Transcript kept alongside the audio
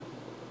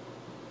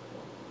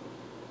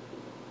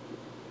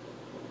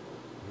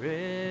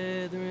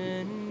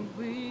Brethren,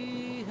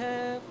 we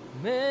have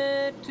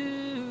met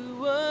to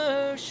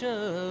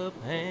worship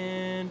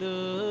and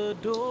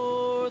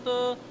adore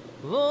the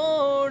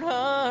Lord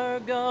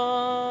our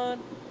God.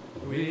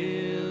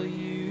 Will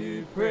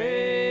you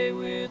pray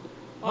with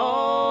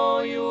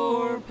all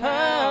your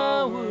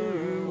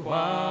power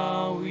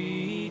while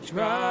we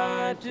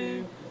try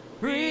to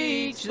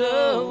preach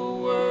the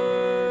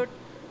word?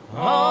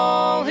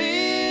 All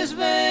is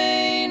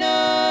vain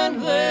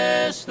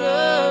unless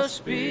the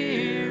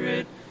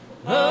Spirit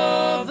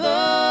of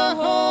the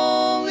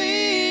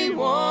Holy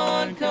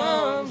One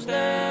comes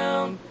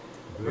down.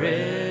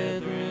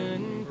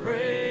 Brethren,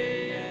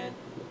 pray and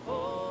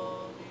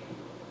holy.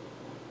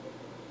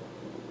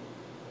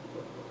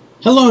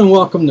 Hello and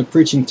welcome to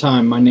Preaching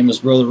Time. My name is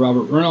Brother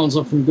Robert Reynolds.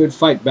 I'm from Good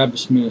Fight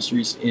Baptist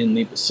Ministries in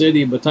Lipa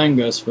City,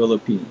 Batangas,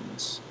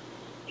 Philippines.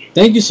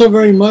 Thank you so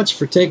very much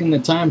for taking the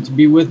time to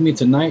be with me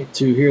tonight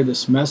to hear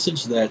this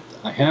message that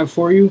I have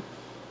for you.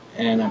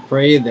 And I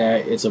pray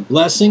that it's a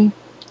blessing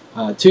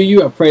to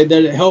you. I pray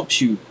that it helps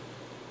you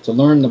to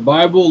learn the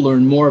Bible,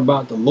 learn more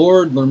about the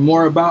Lord, learn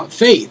more about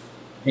faith.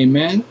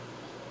 Amen.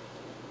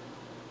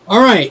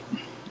 All right.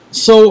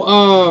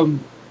 So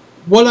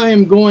what I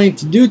am going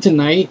to do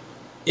tonight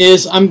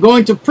is I'm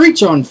going to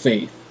preach on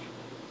faith.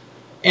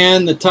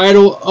 And the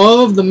title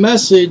of the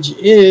message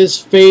is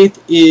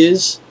Faith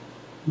is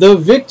the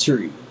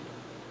Victory.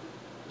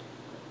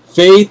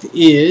 Faith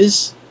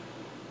is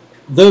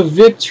the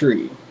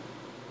victory.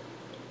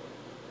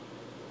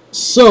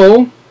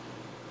 So,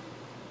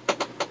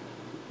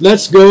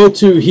 let's go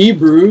to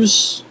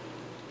Hebrews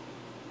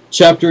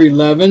chapter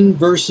 11,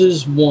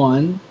 verses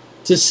 1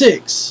 to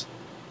 6.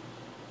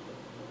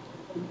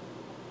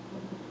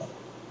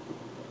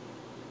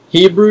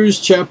 Hebrews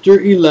chapter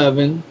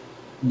 11,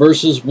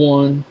 verses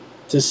 1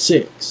 to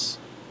 6.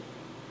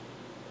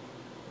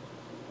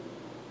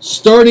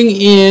 Starting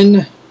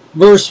in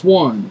verse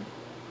 1,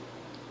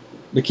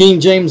 the King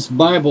James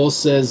Bible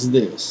says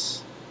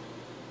this: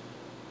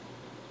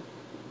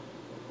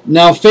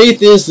 Now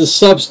faith is the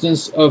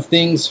substance of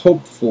things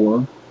hoped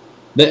for,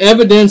 the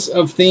evidence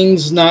of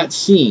things not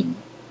seen.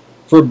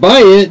 For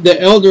by it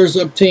the elders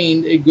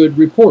obtained a good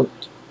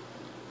report.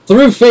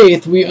 Through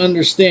faith we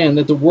understand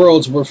that the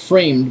worlds were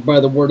framed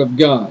by the word of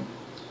God,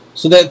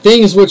 so that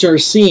things which are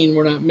seen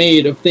were not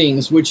made of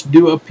things which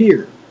do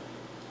appear.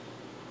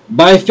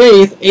 By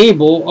faith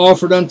Abel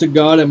offered unto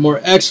God a more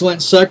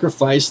excellent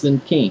sacrifice than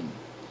Cain,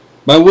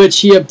 by which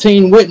he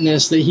obtained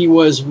witness that he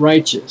was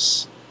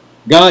righteous,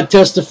 God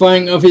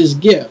testifying of his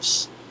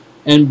gifts,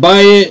 and by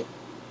it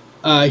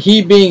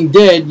he being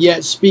dead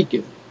yet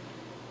speaketh.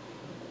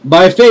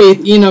 By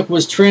faith Enoch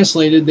was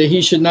translated that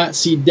he should not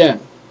see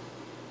death,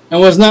 and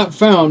was not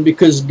found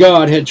because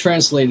God had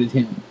translated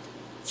him.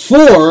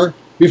 For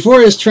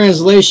before his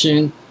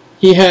translation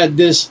he had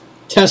this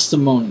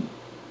testimony,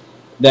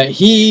 that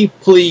he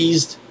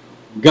pleased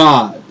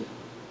God.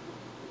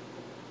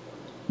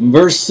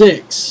 Verse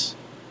 6.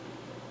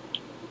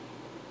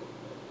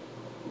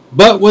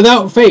 But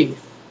without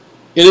faith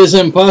it is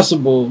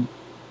impossible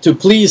to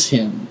please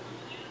him.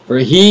 For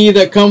he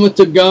that cometh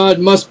to God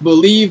must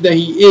believe that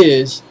he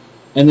is,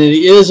 and that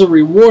he is a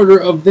rewarder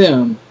of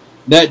them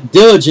that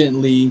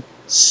diligently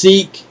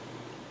seek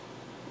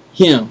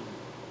him.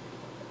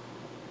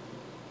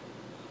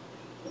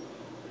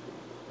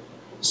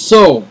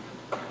 So,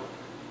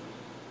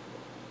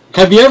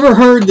 have you ever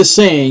heard the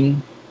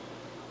saying,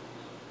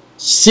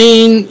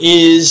 seeing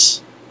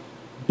is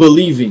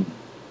believing?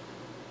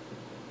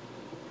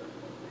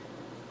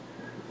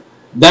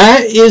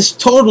 That is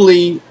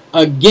totally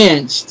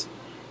against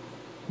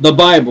the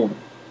Bible.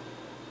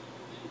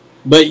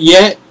 But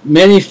yet,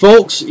 many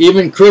folks,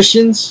 even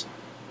Christians,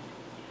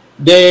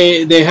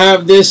 they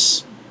have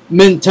this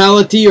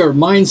mentality or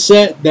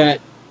mindset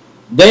that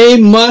they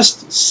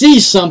must see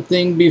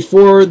something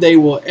before they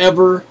will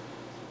ever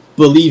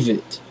believe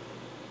it.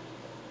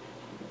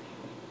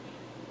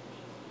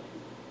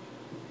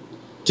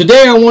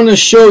 Today I want to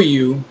show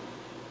you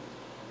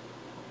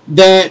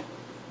that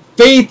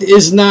faith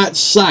is not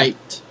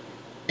sight,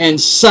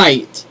 and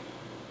sight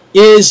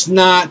is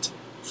not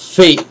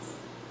faith.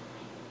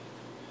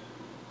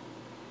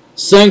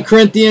 2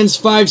 Corinthians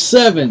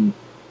 5:7,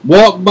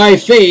 walk by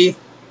faith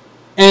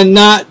and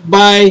not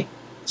by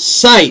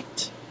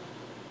sight.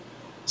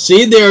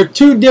 See, there are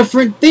two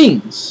different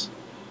things.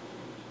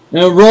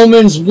 Now,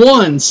 Romans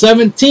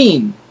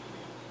 1:17,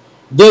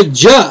 the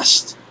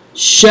just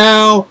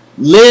shall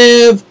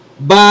live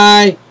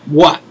by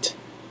what?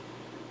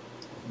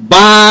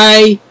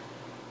 By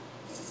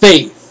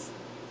faith.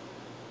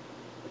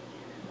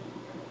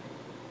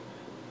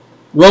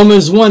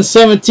 Romans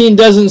 1:17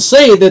 doesn't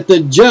say that the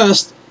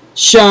just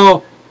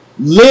shall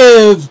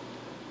live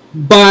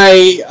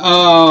by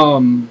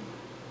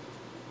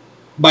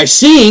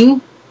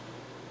seeing.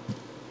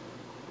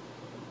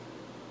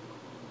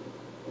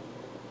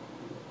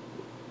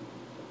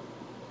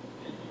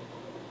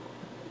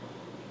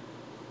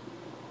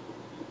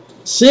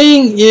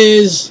 Seeing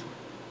is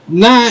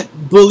not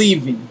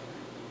believing.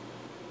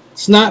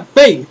 It's not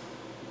faith.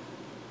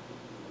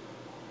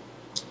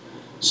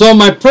 So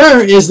my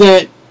prayer is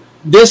that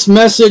this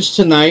message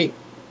tonight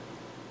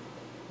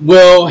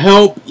will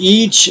help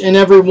each and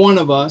every one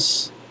of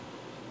us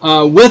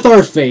with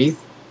our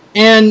faith,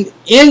 and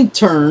in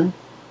turn,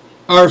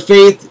 our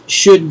faith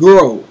should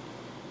grow.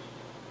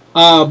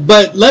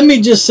 But let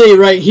me just say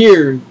right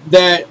here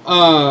that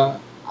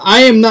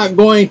I am not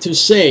going to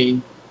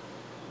say,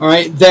 all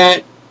right,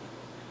 that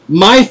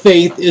my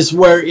faith is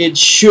where it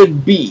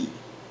should be.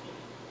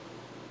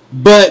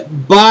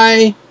 But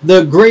by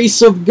the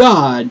grace of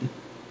God,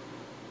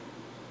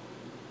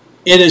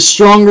 it is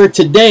stronger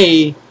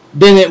today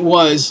than it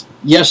was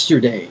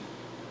yesterday.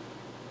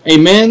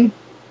 Amen?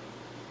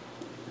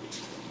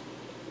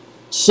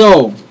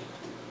 So,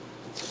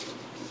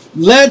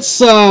 let's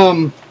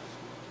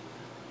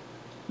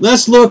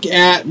look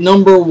at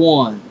number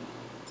 1.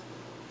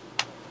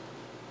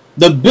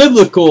 The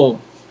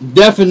biblical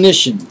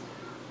definition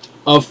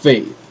of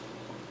faith.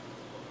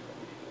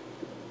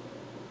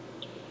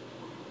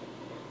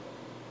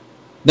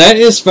 That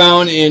is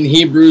found in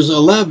Hebrews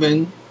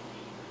 11,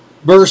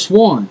 verse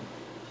 1.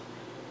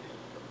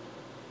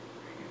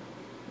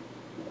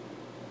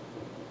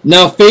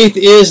 Now faith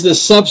is the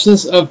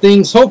substance of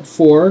things hoped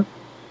for,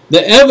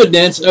 the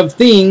evidence of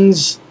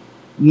things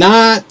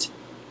not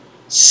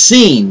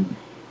seen.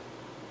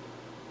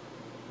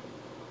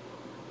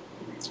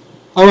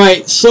 All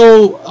right,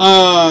 so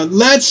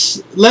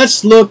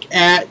let's look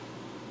at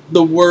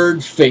the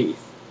word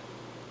faith,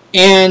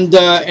 and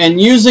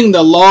using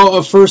the law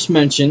of first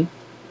mention,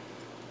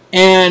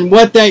 and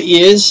what that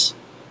is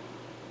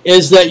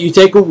that you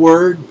take a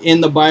word in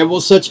the Bible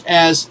such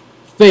as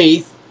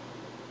faith,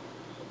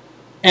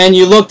 and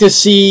you look to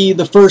see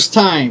the first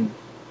time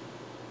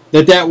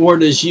that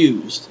word is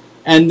used,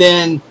 and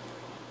then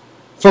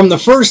from the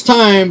first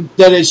time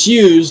that it's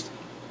used,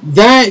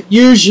 that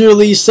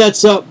usually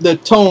sets up the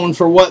tone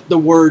for what the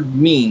word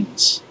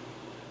means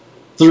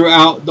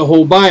throughout the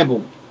whole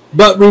Bible.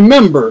 But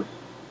remember,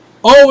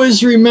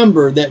 always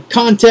remember that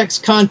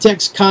context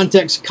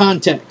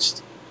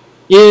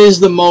is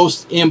the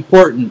most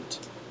important.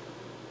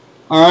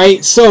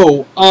 Alright,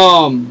 so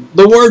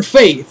the word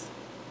faith,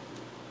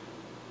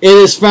 it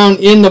is found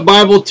in the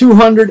Bible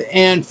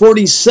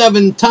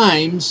 247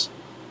 times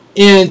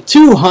in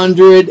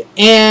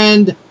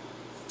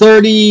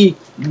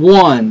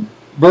 231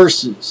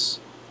 verses.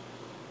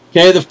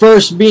 Okay, the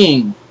first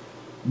being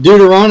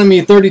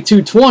Deuteronomy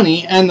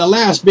 32:20, and the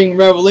last being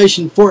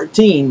Revelation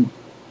 14,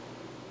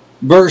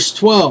 verse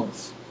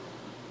 12.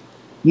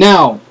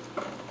 Now,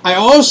 I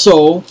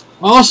also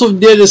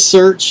did a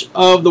search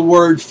of the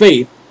word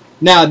faith.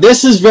 Now,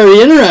 this is very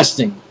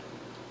interesting.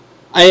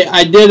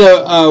 I did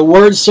a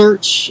word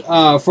search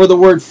for the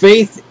word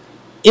faith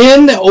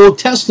in the Old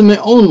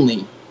Testament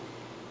only.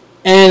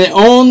 And it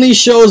only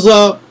shows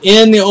up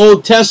in the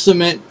Old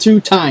Testament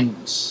 2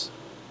 times.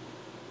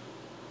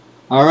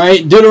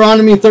 Alright,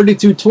 Deuteronomy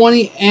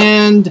 32:20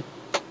 and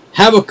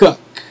Habakkuk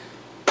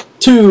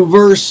 2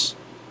 verse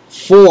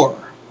 4.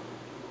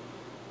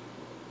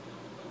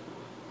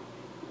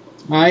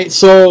 Alright,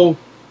 so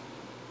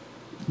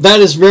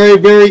that is very,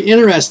 very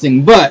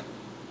interesting. But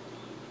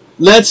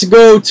let's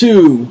go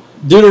to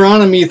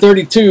Deuteronomy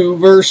 32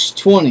 verse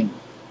 20.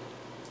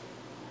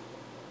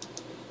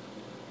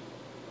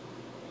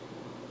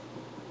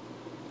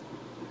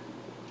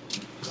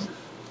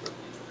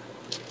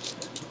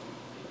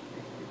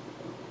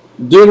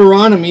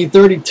 Deuteronomy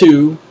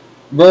 32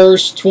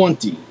 verse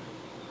 20.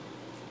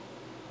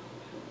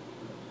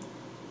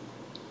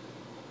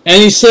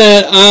 And he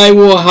said, I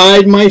will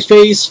hide my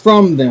face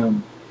from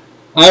them.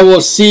 I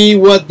will see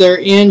what their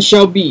end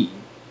shall be.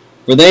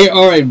 For they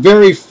are a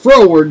very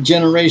froward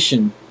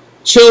generation,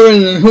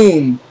 children in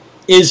whom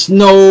is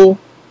no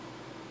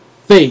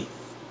faith.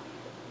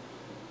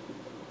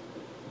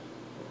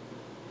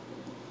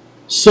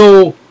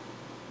 So,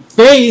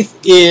 faith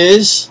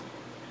is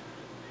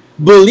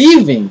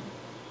believing.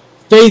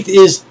 Faith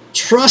is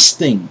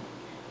trusting.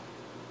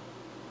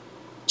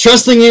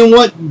 Trusting in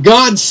what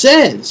God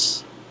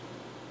says.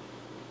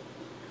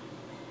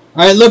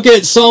 Alright, look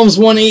at Psalms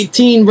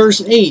 118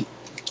 verse 8.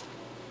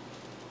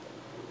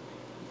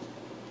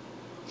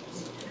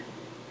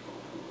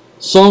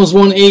 Psalms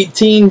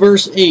 118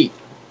 verse 8.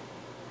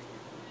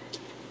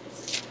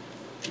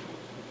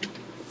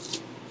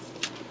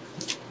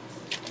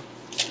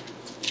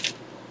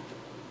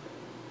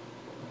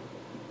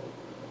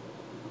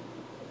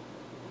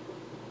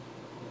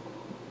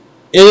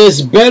 It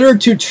is better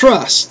to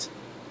trust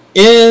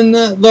in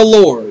the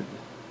Lord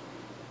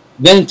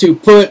than to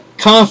put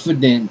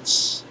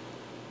confidence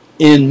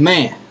in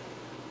man.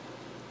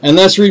 And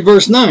let's read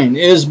verse 9.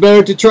 It is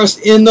better to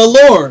trust in the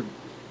Lord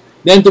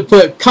than to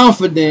put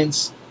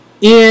confidence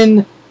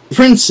in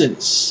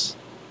princes.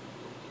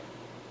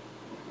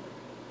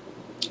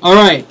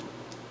 Alright,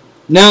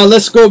 now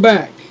let's go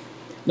back.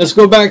 Let's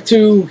go back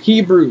to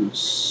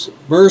Hebrews,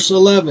 verse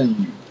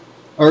 11,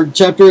 or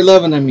chapter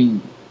 11, I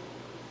mean.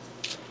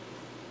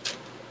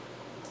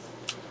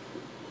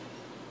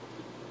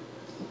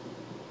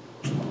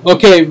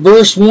 Okay,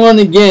 verse 1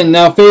 again.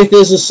 Now faith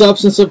is the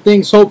substance of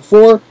things hoped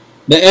for,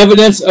 the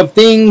evidence of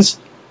things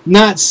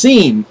not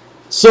seen.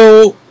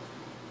 So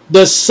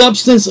the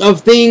substance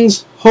of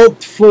things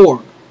hoped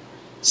for.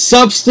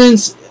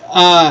 Substance,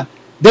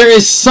 there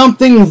is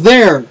something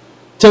there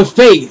to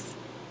faith.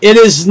 It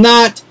is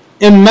not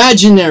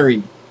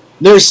imaginary.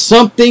 There's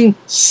something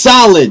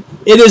solid.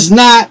 It is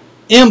not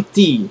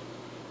empty.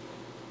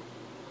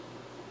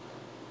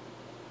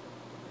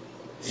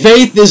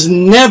 Faith is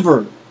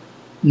never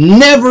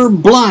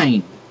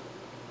blind.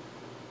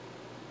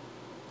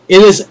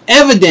 It is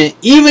evident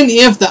even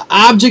if the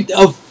object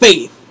of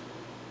faith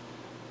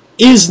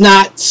is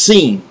not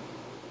seen.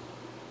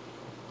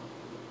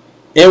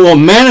 It will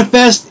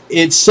manifest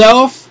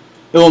itself,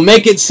 it will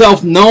make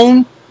itself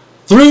known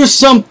through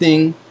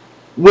something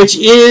which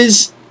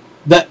is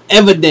the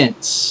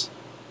evidence.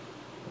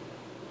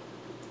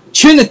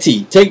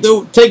 Trinity, take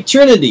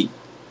Trinity.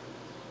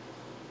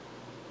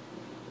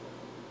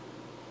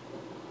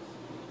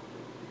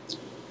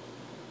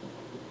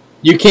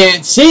 You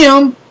can't see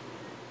them,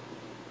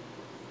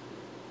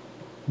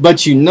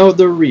 but you know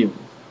they're real.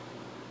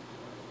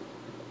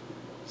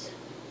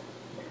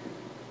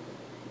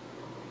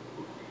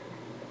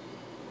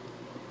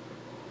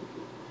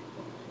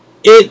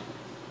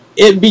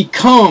 It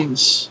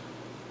becomes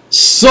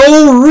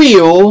so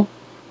real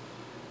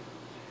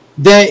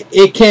that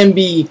it can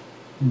be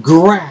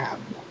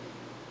grabbed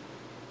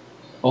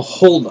a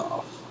hold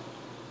of.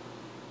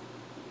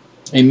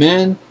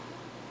 Amen.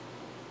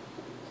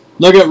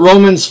 Look at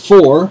Romans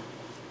 4,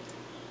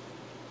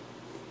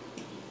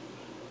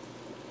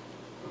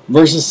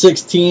 verses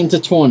 16 to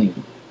 20.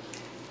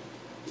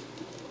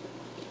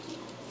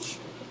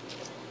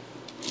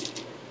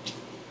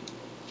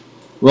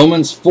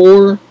 Romans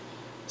 4,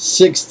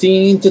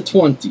 16 to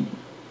 20.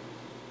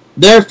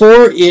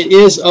 Therefore it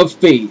is of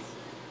faith,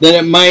 that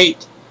it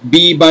might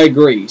be by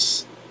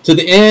grace, to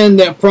the end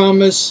that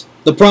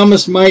the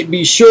promise might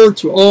be sure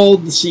to all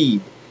the seed,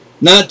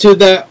 not to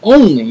that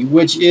only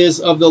which is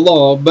of the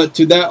law, but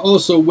to that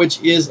also which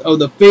is of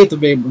the faith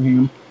of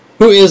Abraham,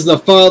 who is the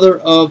father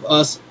of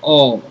us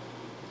all.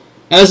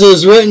 As it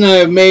is written, I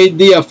have made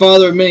thee a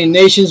father of many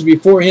nations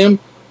before him,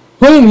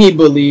 whom he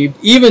believed,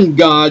 even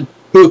God,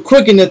 who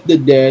quickeneth the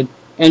dead,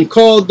 and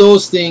called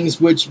those things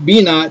which be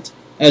not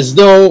as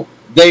though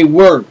they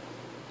were.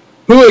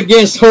 Who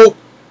against hope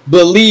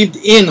believed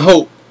in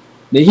hope,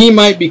 that he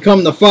might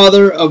become the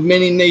father of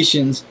many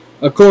nations,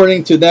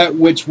 according to that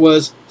which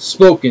was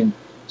spoken.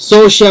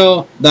 So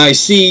shall thy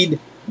seed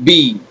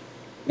be.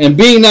 And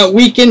being not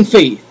weak in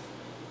faith,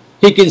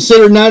 he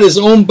considered not his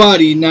own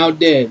body now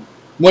dead,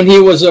 when he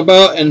was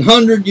about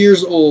 100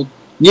 years old,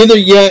 neither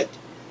yet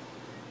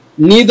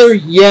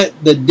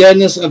the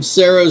deadness of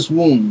Sarah's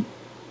womb.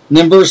 And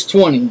then verse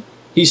 20,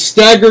 he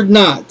staggered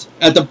not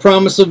at the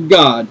promise of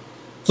God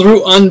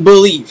through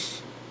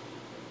unbelief,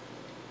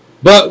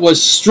 but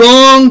was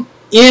strong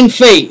in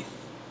faith,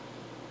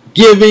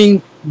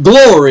 giving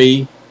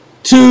glory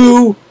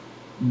to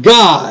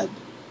God.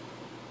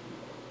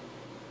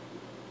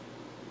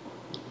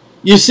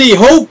 You see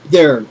hope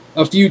there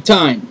a few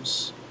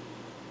times.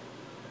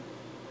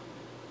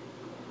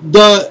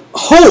 The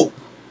hope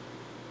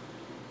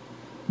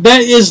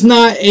that is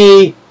not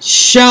a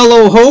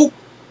shallow hope.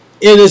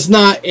 It is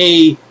not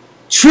a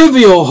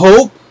trivial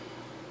hope.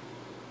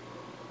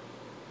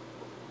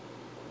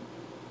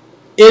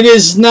 It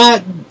is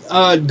not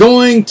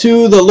going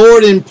to the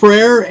Lord in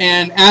prayer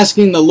and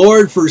asking the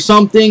Lord for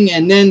something,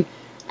 and then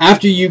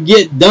after you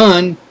get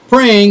done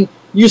praying,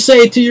 you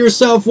say to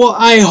yourself, well,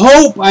 I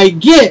hope I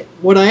get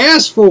what I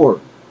asked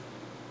for.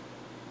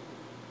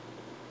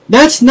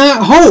 That's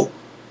not hope.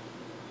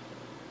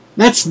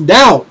 That's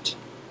doubt.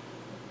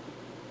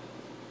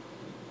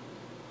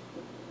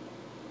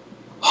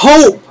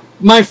 Hope,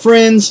 my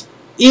friends,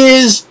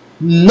 is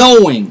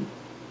knowing.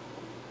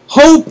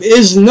 Hope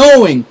is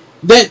knowing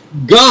that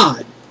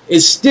God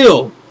is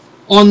still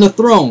on the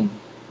throne.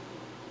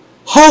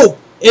 Hope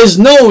is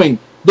knowing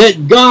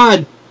that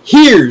God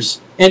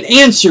hears and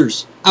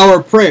answers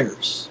our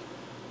prayers.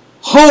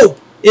 Hope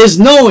is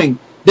knowing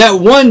that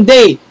one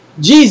day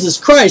Jesus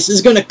Christ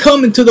is going to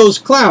come into those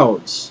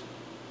clouds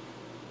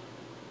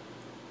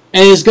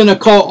and is going to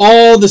call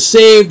all the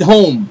saved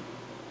home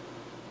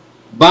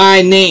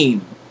by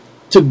name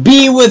to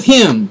be with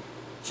him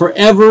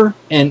forever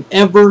and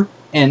ever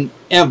and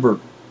ever.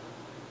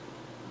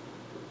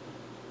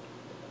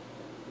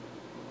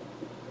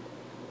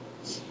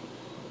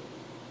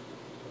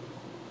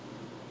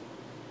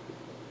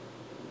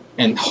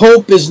 And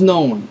hope is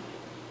knowing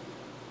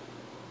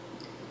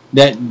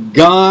that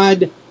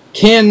God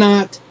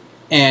cannot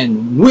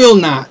and will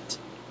not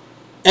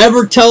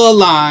ever tell a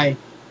lie,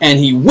 and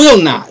he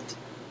will not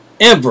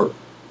ever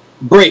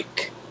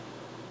break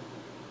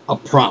a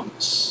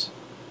promise.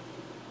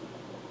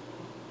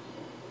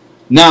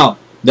 Now,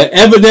 the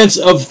evidence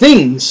of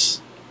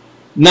things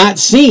not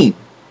seen.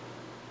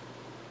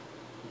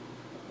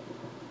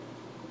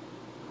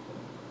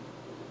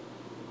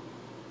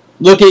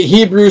 Look at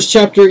Hebrews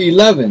chapter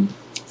 11,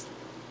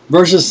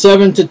 verses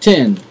 7 to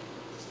 10.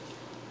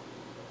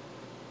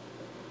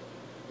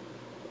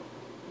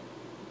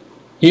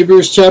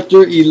 Hebrews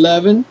chapter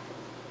 11,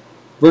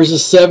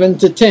 verses 7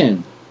 to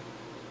 10.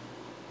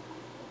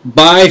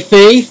 By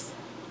faith,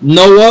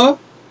 Noah,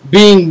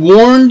 being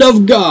warned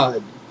of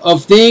God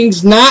of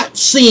things not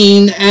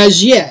seen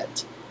as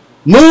yet,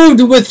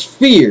 moved with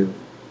fear,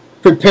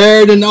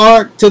 prepared an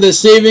ark to the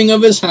saving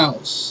of his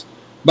house,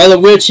 by the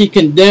which he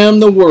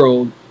condemned the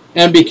world,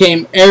 and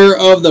became heir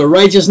of the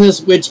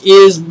righteousness which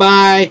is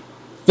by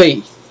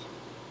faith.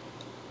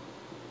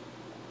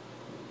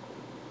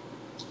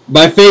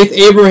 By faith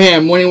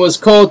Abraham, when he was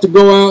called to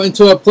go out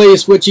into a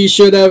place which he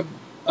should have,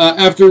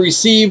 after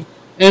received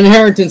an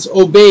inheritance,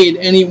 obeyed,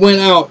 and he went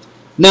out,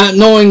 not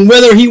knowing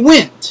whither he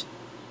went.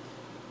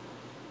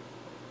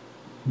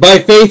 By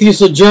faith he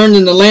sojourned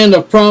in the land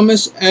of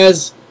promise,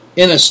 as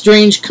in a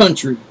strange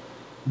country,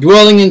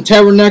 dwelling in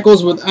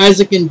tabernacles with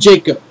Isaac and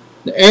Jacob,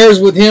 the heirs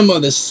with him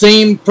of the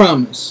same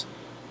promise.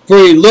 For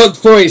he looked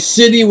for a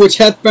city which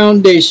hath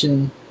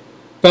foundations,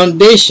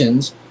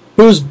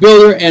 whose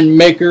builder and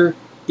maker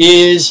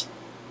is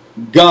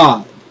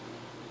God.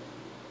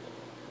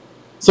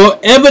 So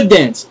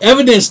evidence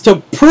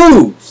to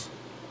prove,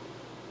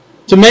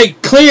 to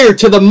make clear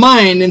to the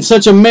mind in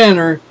such a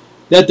manner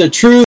that the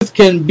truth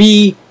can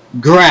be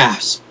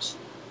grasped.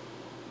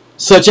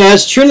 Such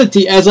as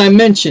Trinity, as I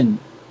mentioned.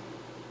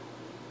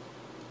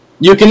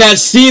 You cannot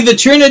see the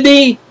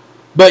Trinity,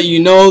 but you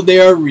know they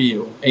are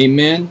real.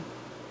 Amen.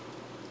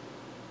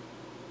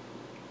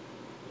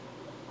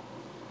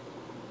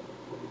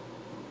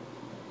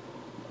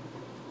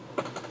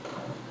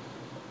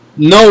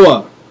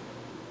 Noah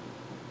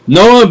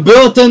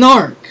built an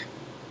ark.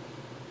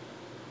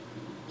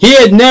 He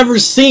had never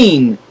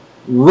seen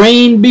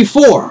rain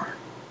before,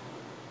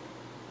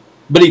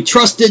 but he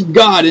trusted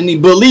God and he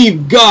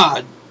believed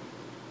God.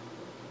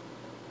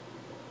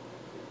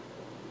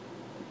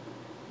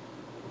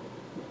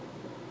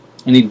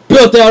 And he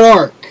built that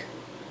ark.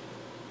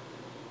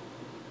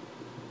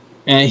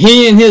 And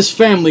he and his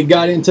family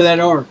got into that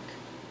ark.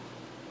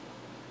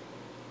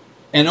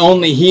 And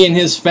only he and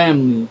his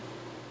family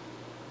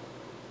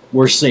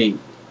were saved.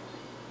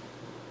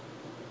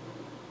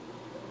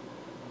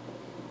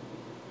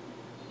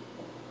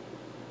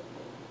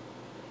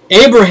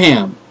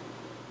 Abraham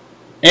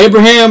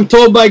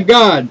told by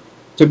God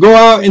to go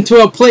out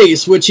into a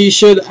place which he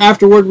should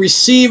afterward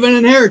receive an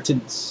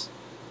inheritance.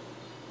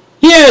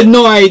 He had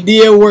no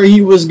idea where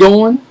he was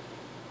going,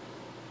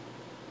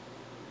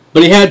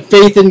 but he had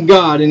faith in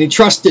God and he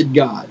trusted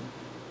God,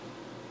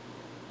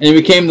 and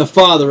he became the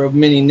father of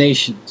many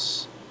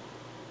nations.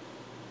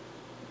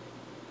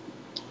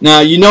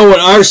 Now, you know what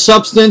our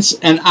substance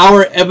and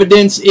our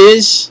evidence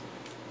is?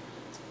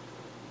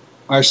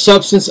 Our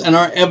substance and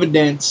our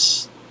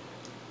evidence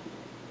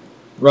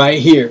right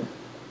here.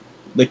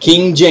 The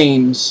King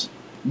James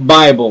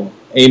Bible.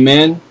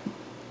 Amen.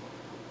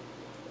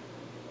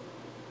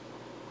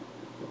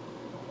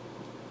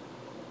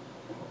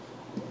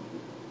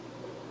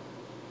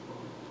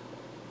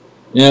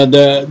 You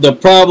know, the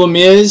problem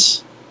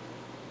is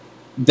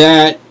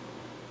that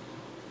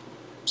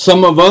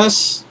some of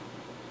us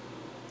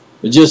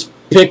just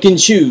pick and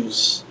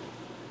choose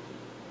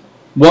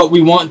what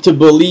we want to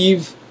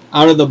believe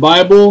out of the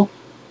Bible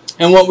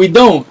and what we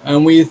don't,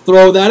 and we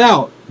throw that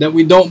out that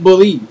we don't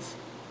believe.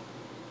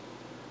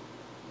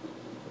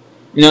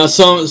 You know,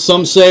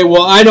 some say,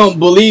 well, I don't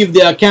believe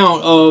the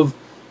account of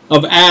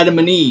Adam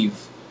and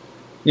Eve.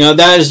 You know,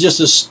 that is just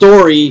a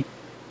story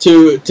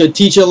to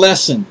teach a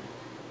lesson.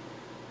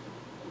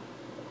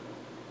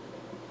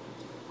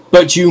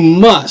 But you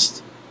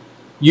must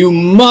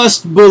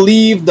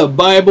believe the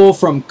Bible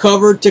from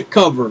cover to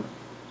cover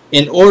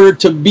in order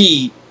to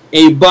be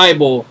a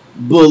Bible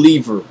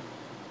believer.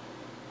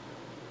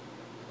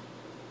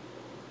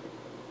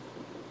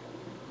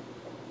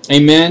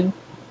 Amen.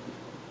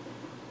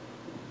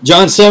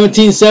 John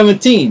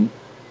 17:17.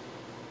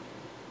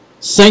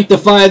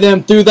 Sanctify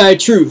them through thy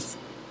truth.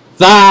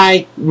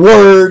 Thy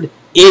word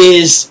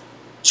is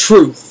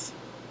truth.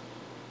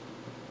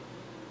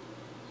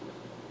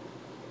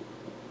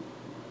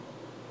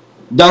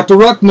 Dr.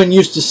 Ruckman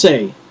used to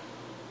say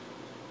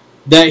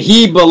that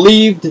he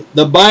believed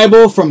the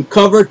Bible from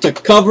cover to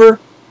cover,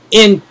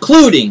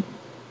 including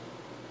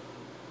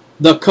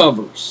the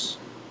covers.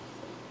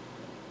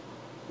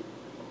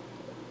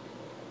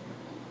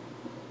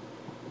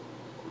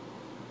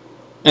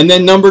 And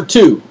then number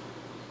 2,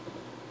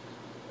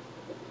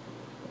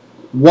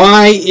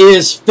 why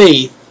is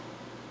faith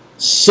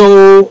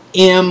so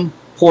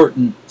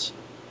important?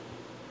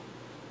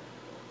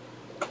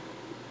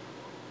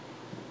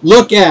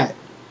 Look at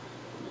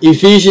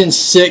Ephesians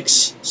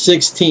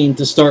 6:16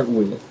 to start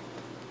with.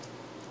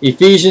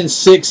 Ephesians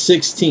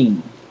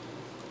 6:16.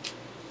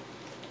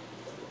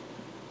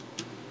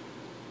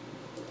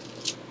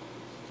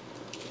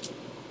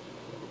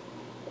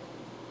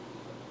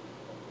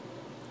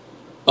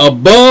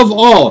 Above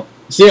all,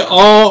 see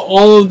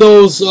all of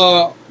those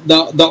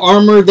the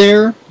armor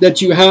there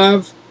that you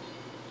have,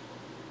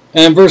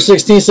 and verse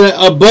 16 said,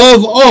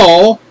 above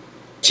all,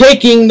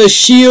 taking the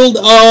shield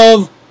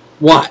of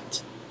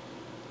what?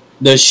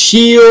 The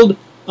shield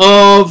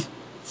of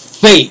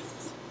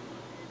faith.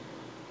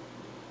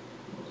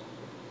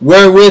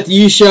 wherewith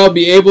ye shall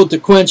be able to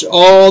quench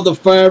all the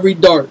fiery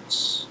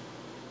darts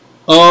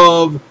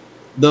of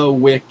the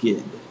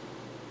wicked.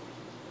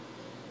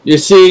 You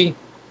see,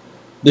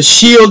 the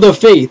shield of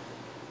faith.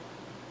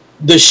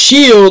 The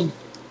shield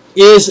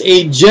is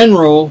a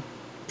general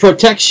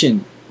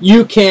protection.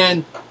 You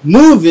can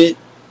move it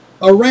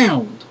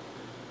around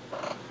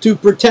to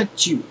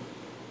protect you.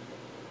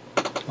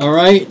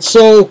 Alright,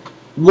 so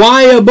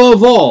why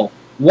above all?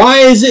 Why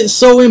is it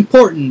so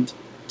important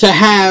to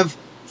have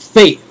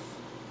faith?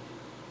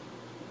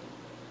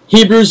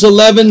 Hebrews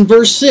 11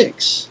 verse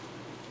 6.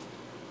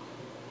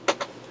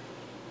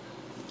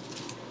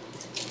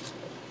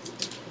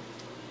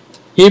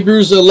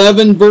 Hebrews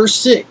 11 verse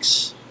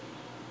 6.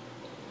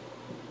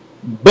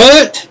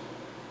 But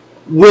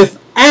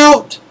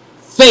without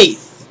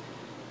faith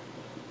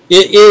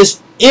it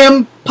is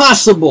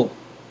impossible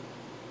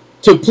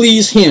to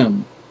please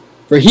him.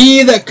 For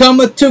he that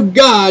cometh to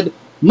God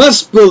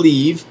must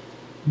believe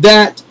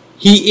that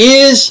he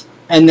is,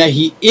 and that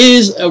he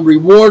is a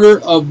rewarder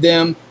of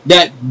them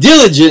that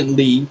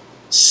diligently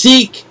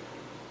seek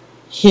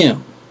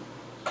him.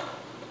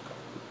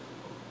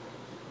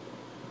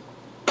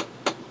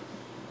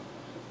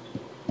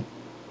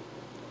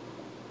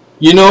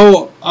 You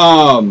know,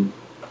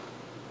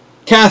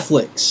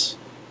 Catholics,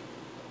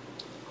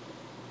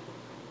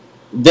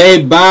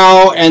 they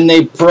bow and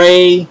they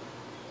pray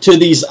to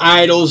these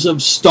idols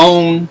of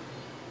stone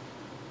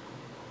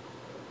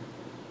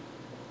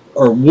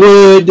or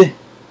wood,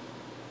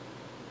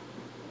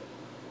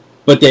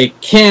 but they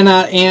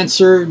cannot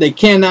answer, they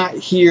cannot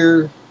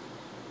hear.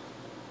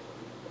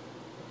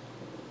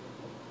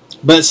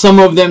 But some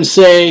of them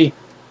say,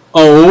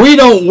 oh, we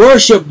don't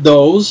worship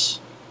those.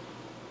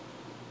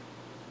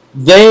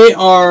 They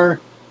are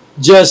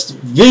just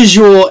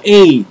visual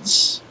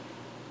aids.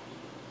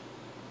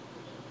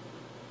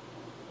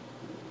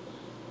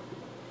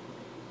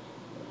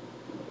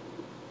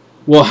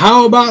 Well,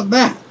 how about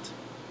that?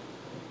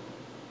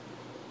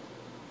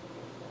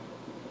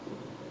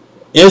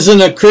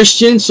 Isn't a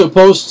Christian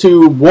supposed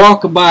to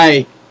walk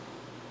by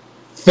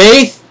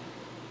faith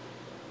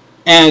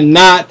and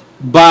not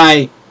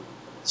by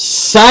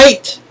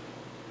sight?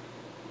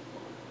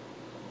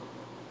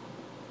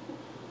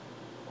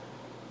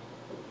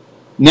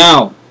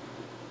 Now,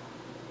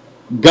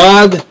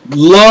 God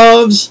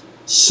loves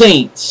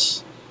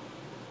saints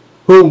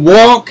who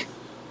walk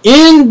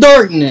in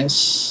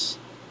darkness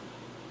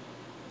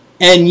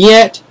and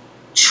yet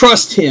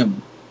trust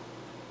him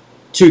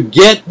to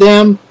get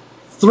them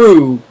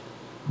through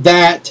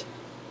that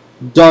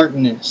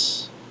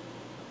darkness.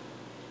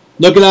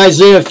 Look at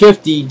Isaiah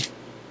 50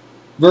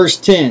 verse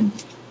 10.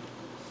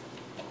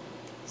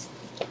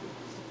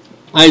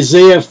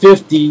 Isaiah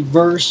 50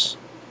 verse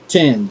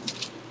 10.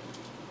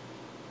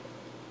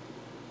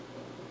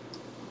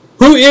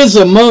 Who is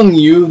among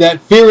you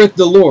that feareth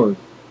the Lord,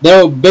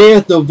 that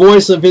obeyeth the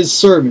voice of his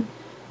servant,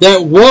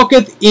 that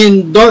walketh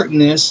in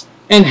darkness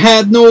and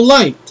hath no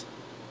light?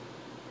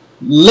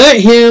 Let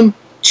him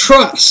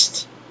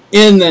trust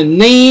in the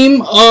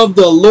name of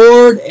the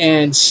Lord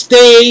and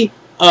stay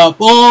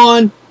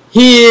upon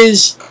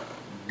his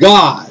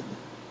God.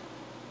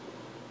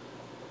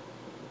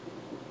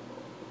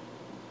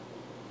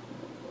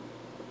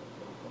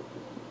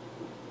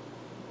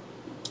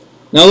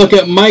 Now look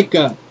at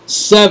Micah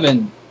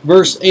 7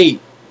 verse 8.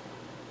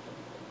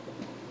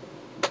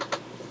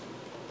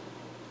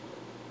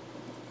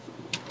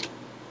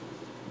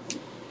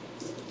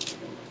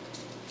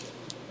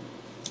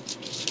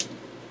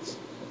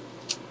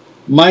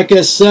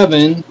 Micah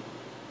 7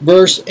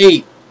 verse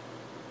 8.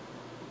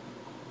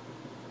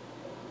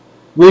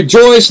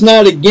 Rejoice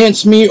not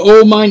against me,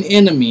 O mine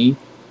enemy.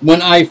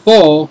 When I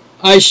fall,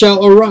 I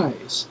shall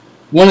arise.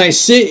 When I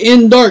sit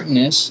in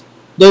darkness,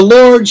 the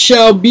Lord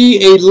shall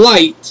be a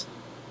light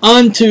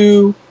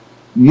unto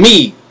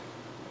me.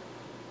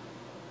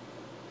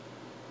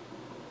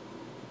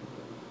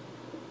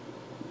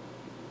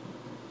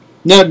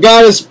 Now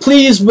God is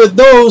pleased with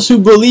those who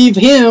believe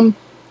him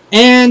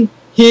and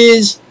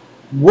his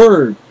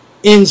word,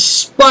 in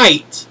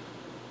spite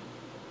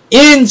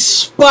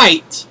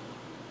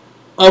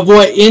of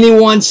what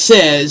anyone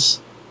says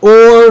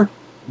or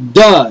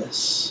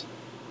does.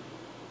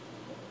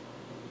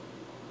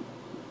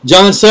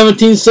 John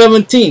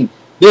 17:17.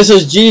 This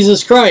is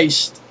Jesus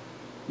Christ.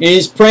 And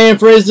he's praying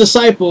for his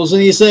disciples.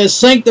 And he says,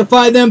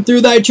 sanctify them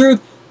through thy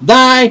truth.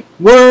 Thy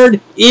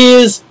word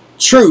is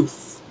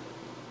truth.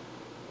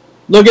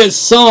 Look at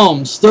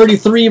Psalms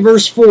 33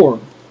 verse 4.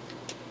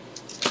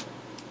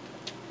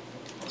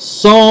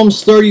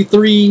 Psalms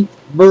 33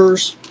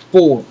 verse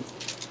 4.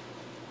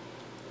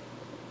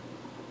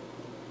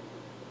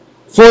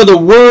 For the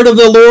word of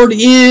the Lord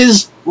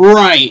is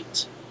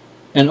right,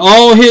 and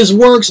all his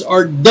works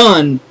are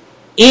done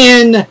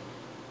in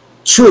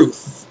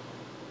truth.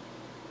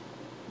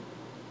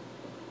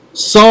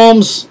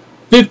 Psalms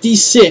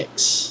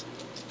 56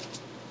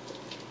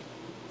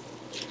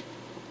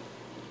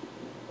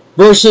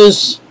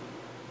 verses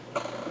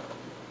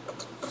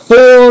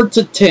 4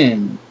 to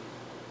 10.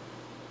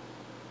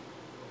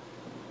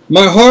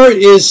 My heart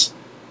is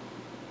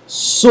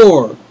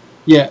soar.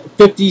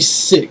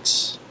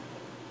 56.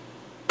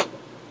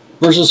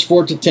 Verses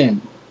 4 to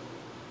 10.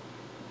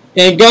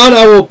 In God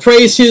I will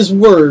praise his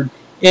word.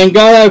 In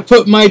God I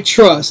put my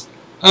trust.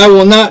 I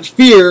will not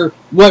fear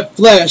what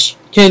flesh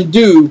can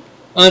do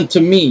unto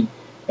me.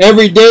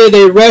 Every day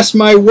they wrest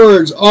my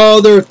words.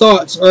 All their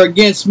thoughts are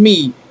against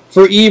me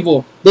for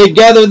evil. They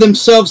gather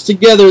themselves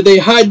together. They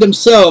hide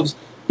themselves.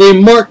 They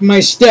mark my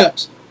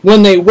steps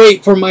when they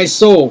wait for my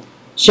soul.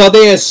 Shall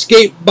they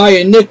escape by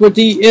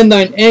iniquity? In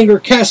thine anger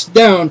cast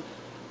down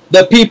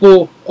the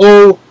people,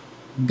 O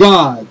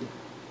God.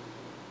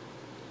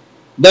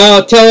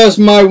 Thou tellest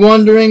my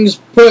wanderings,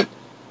 put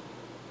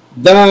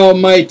thou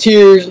my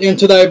tears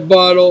into thy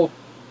bottle.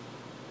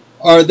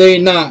 Are they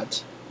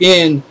not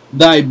in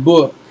thy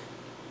book?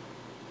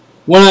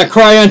 When I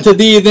cry unto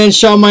thee, then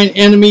shall mine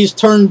enemies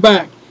turn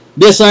back.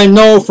 This I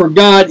know, for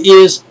God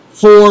is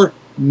for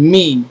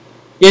me.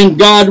 In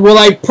God will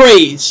I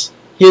praise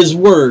his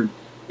word.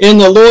 In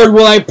the Lord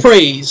will I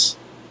praise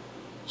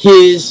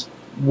his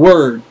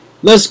word.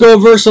 Let's go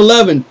verse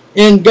 11.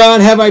 In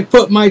God have I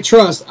put my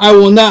trust. I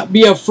will not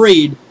be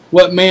afraid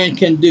what man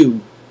can do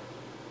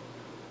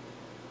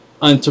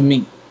unto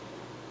me.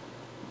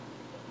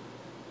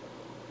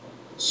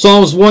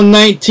 Psalms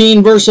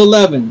 119 verse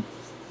 11.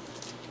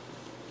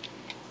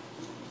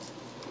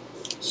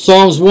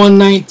 Psalms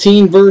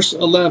 119 verse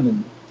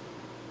 11.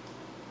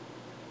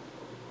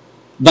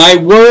 Thy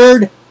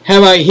word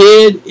have I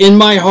hid in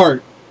my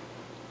heart,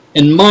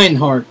 in mine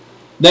heart,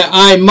 that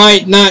I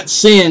might not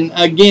sin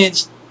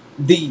against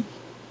thee.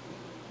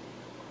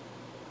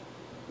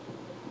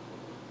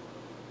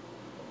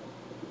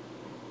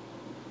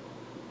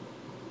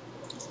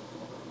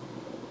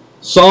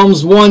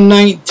 Psalms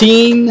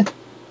 119,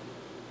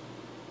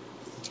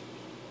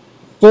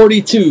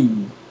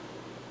 42.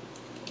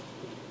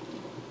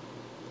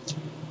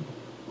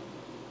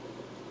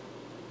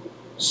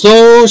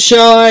 So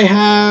shall I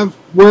have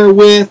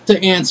wherewith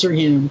to answer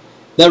him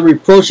that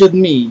reproacheth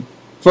me,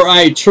 for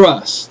I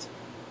trust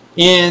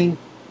in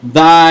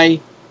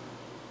thy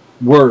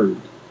word.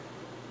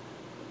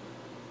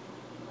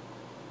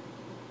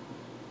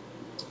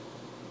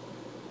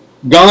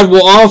 God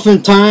will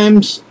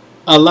oftentimes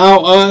allow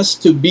us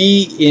to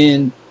be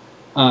in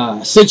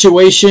a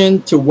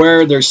situation to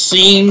where there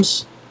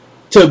seems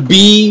to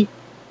be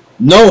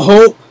no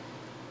hope,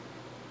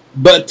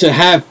 but to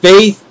have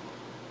faith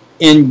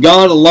in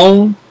God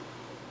alone.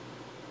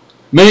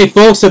 Many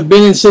folks have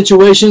been in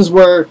situations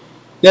where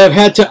they have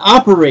had to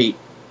operate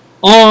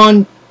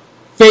on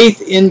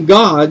faith in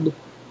God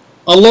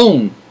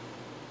alone,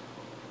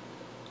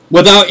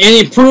 without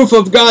any proof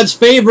of God's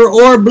favor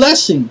or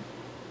blessing.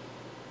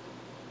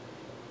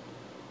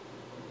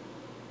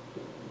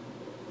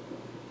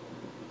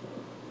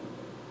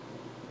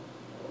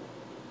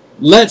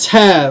 Let's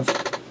have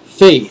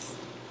faith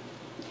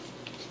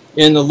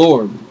in the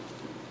Lord.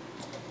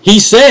 He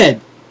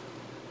said,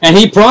 and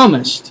he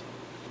promised,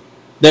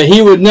 that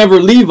he would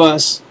never leave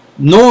us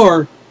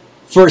nor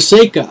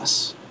forsake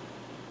us.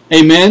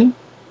 Amen?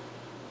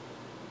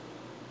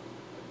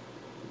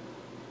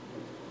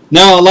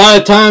 Now, a lot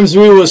of times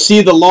we will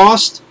see the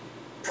lost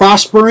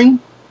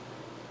prospering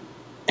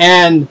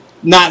and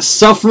not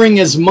suffering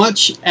as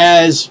much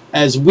as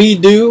we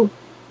do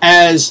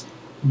as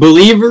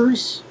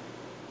believers,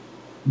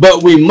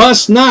 but we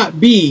must not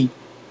be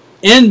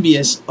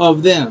envious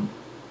of them.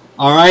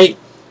 All right?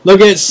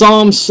 Look at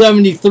Psalm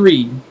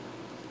 73.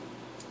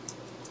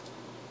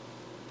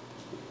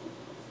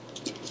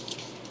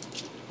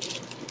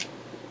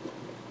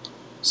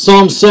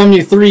 Psalm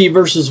 73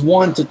 verses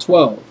 1 to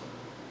 12.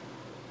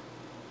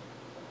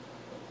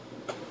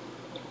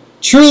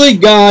 Truly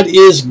God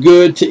is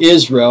good to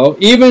Israel,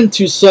 even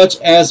to such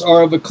as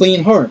are of a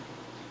clean heart.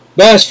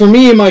 But as for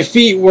me, my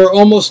feet were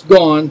almost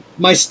gone,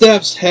 my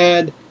steps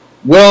had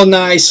well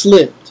nigh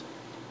slipped.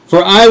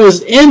 For I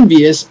was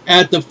envious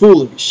at the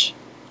foolish,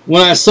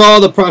 when I saw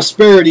the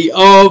prosperity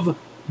of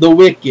the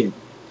wicked.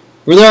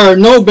 For there are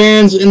no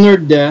bands in their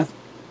death,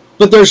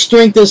 but their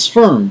strength is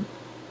firm.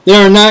 They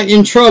are not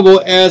in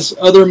trouble as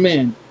other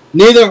men,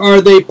 neither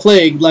are they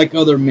plagued like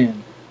other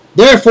men.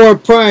 Therefore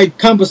pride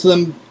compasseth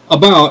them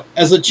about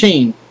as a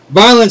chain.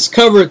 Violence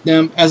covereth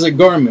them as a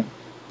garment.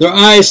 Their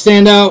eyes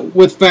stand out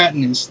with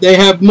fatness. They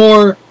have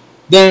more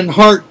than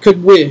heart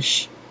could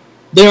wish.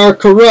 They are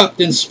corrupt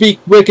and speak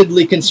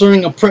wickedly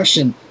concerning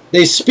oppression.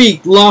 They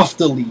speak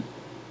loftily.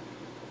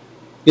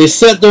 They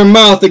set their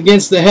mouth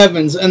against the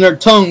heavens, and their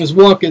tongues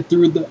walketh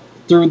through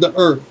the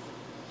earth.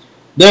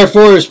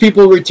 Therefore his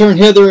people return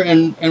hither,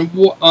 and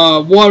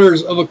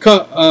waters of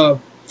a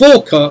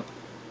full cup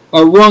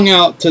are wrung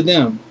out to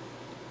them.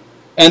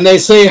 And they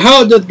say,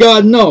 how doth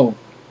God know?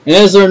 And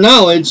is their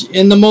knowledge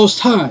in the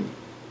Most High?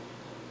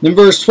 In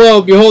verse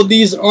 12, behold,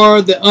 these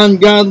are the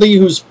ungodly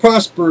who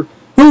prosper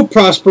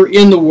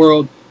in the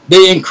world.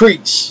 They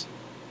increase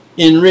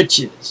in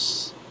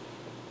riches.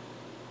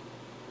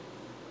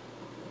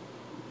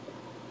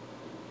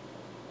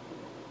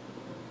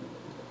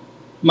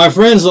 My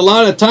friends, a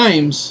lot of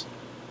times,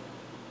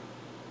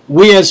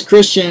 we as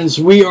Christians,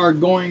 we are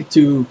going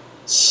to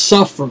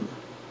suffer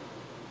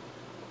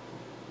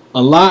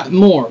a lot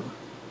more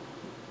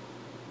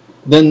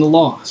than the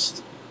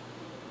lost.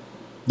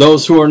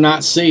 Those who are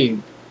not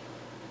saved.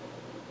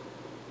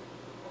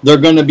 They're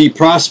going to be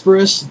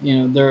prosperous.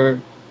 You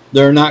know,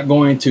 they're not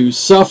going to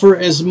suffer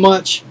as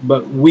much,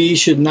 but we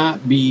should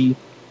not be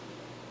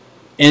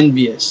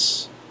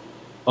envious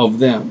of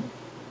them.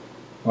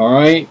 All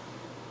right?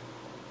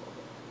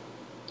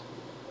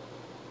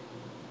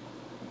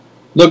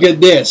 Look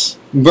at this,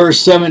 verse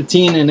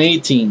 17 and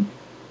 18.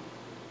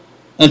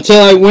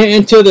 Until I went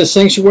into the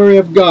sanctuary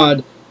of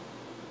God,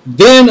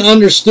 then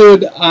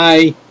understood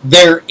I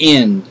their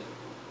end.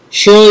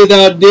 Surely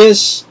thou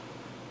didst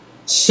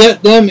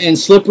set them in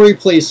slippery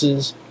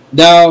places.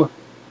 Thou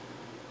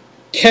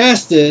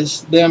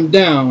castest them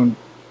down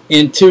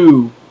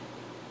into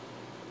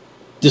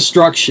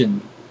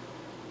destruction.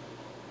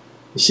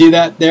 You see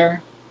that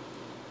there?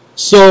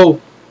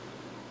 So,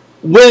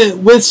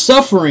 with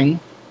suffering,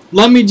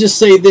 let me just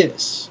say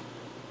this.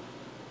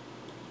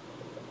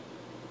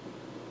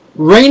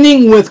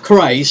 Reigning with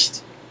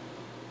Christ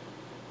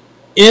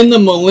in the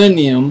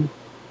millennium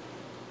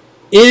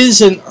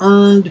is an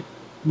earned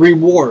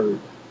reward.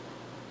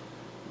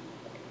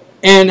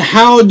 And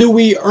how do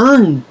we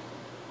earn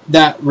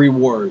that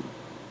reward?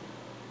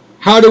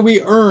 How do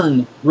we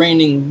earn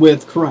reigning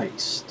with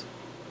Christ?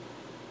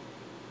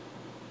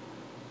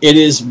 It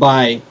is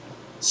by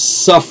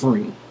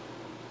suffering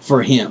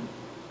for Him.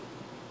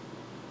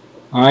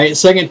 All right,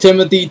 2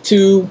 Timothy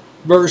 2,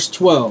 verse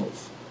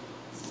 12.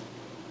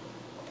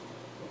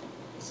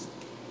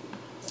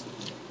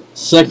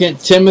 2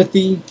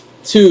 Timothy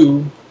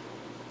 2,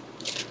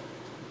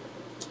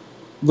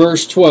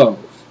 verse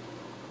 12.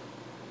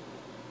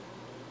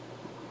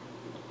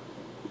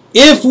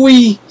 If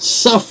we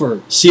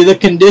suffer, see the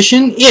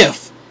condition?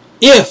 If,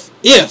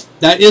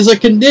 that is a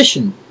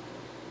condition.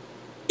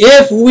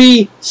 If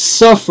we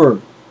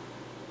suffer,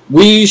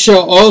 we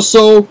shall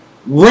also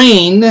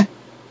reign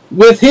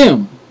with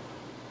Him.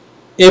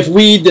 If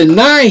we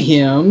deny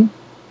Him,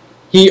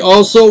 He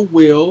also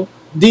will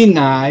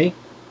deny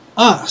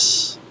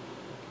us.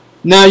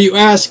 Now you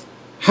ask,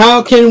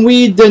 how can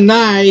we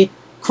deny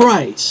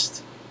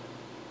Christ?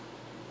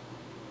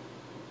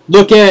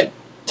 Look at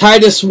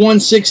Titus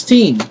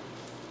 1:16.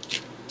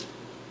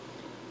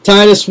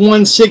 Titus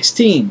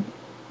 1:16.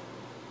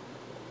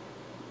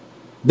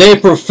 They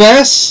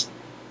profess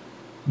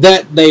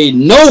that they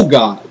know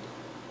God,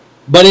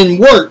 but in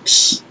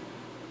works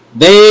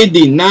they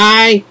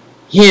deny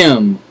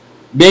Him,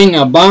 being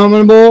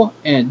abominable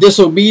and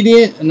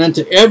disobedient, and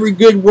unto every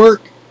good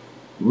work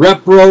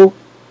reprobate.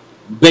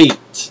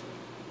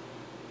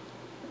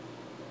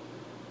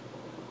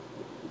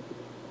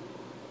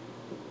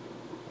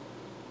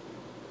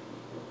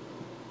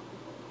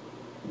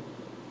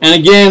 And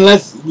again,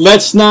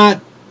 let's not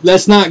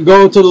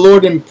go to the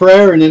Lord in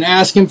prayer and then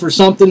ask Him for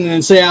something and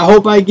then say, I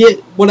hope I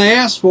get what I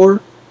asked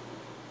for.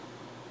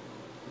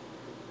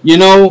 You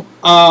know,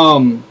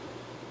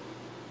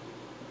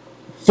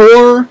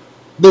 for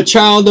the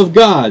child of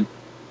God,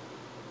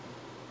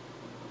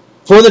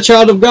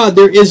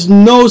 there is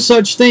no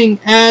such thing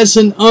as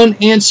an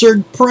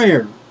unanswered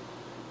prayer.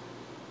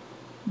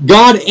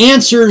 God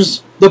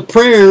answers the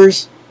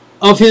prayers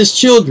of His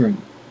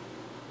children.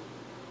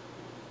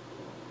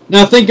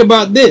 Now think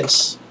about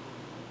this.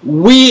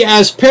 We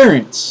as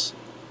parents,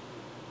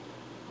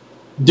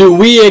 do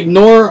we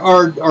ignore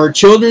our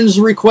children's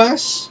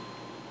requests?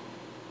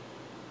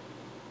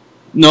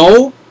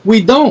 No,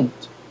 we don't.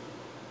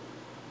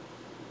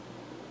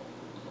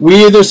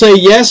 We either say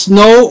yes,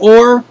 no,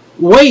 or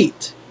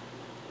wait.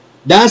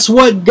 That's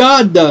what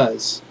God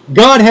does.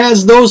 God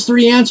has those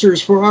three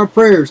answers for our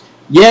prayers.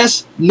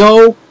 Yes,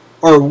 no,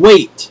 or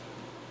wait.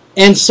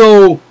 And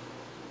so,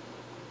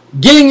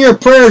 getting your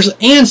prayers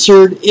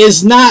answered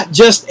is not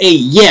just a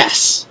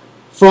yes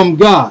from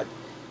God.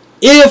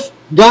 If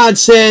God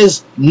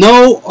says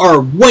no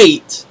or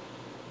wait,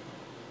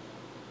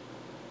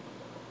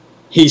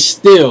 He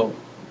still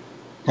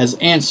has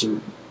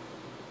answered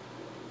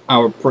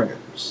our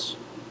prayers.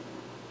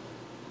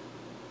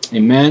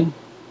 Amen.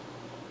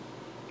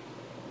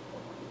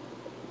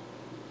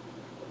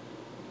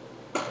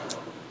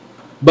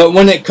 But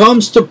when it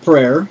comes to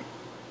prayer,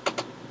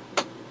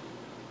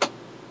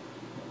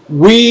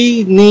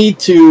 we need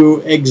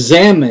to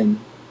examine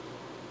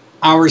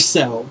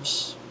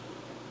ourselves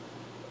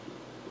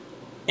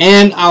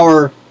and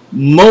our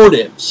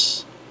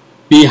motives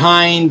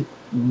behind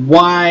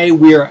why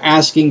we are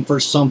asking for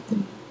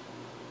something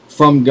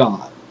from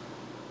God.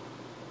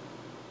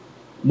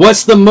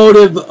 What's the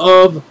motive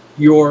of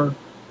your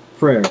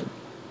prayer?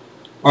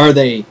 Are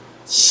they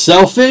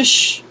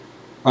selfish?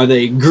 Are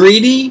they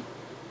greedy?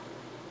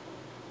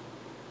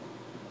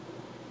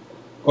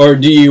 Or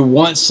do you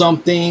want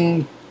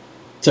something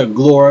to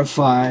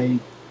glorify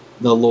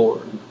the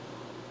Lord?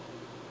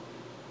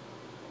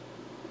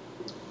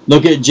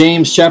 Look at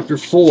James chapter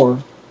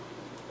 4.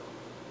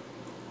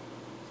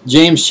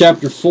 James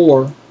chapter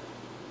 4,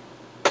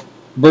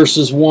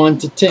 verses 1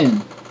 to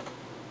 10.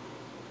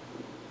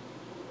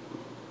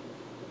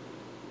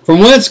 For From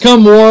whence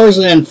come wars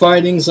and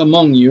fightings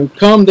among you?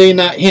 Come they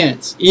not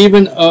hence,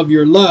 even of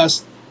your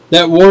lust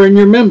that war in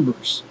your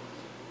members?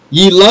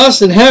 Ye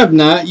lust and have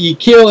not, ye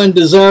kill and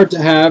desire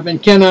to have,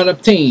 and cannot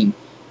obtain.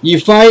 Ye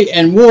fight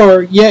and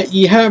war, yet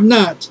ye have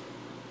not,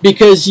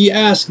 because ye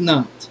ask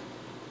not.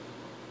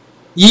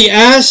 Ye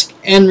ask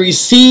and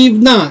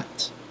receive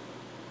not,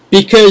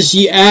 because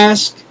ye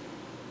ask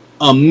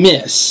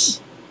amiss,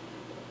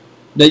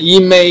 that ye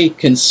may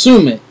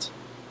consume it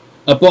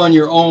upon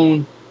your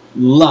own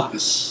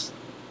lust.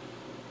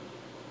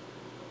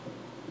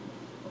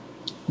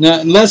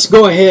 Now let's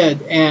go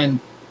ahead and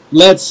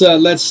let's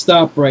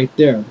stop right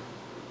there.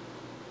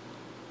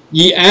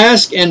 Ye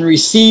ask and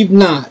receive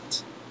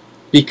not,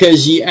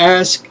 because ye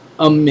ask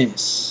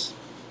amiss,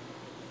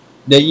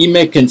 that ye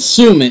may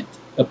consume it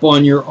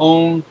upon your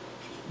own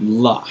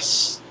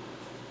lust.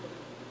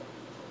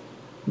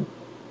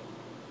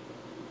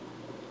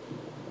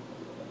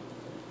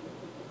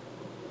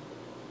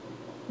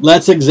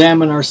 Let's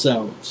examine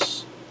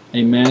ourselves.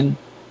 Amen.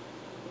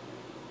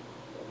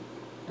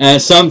 And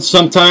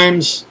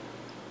sometimes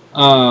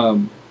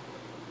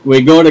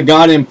we go to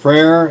God in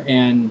prayer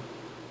and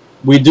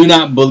we do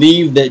not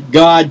believe that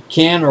God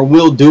can or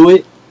will do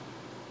it.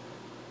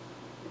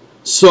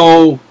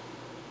 So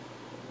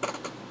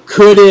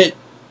could it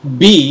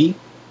be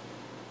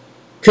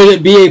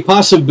a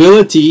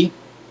possibility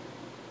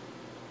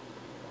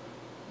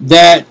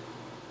that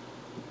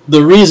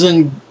the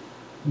reason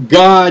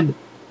God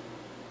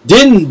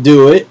didn't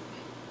do it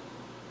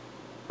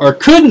or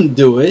couldn't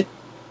do it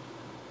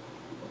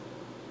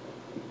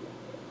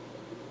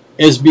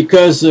is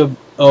because of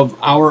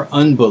our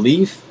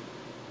unbelief?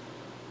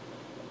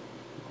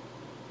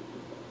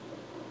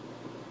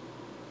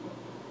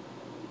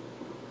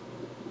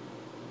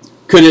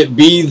 Could it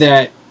be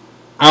that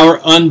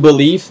our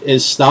unbelief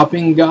is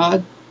stopping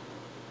God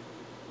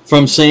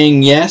from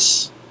saying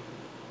yes?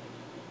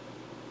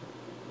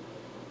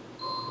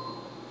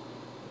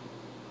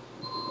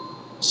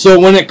 So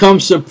when it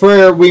comes to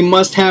prayer, we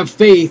must have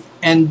faith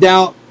and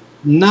doubt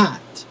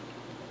not.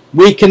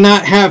 We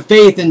cannot have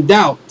faith and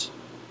doubt.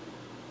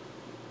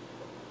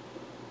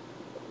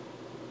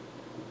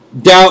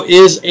 Doubt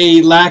is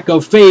a lack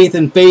of faith,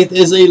 and faith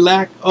is a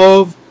lack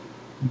of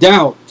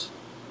doubt.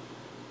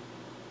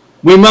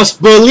 We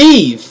must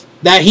believe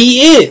that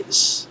He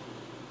is,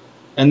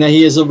 and that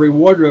He is a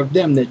rewarder of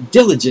them that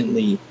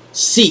diligently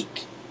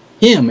seek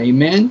Him.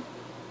 Amen.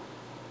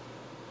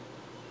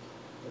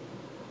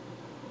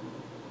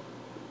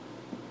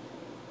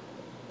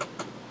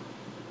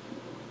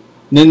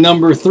 Then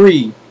number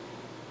 3,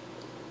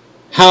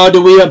 how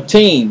do we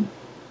obtain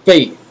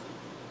faith?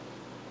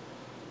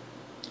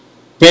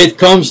 Faith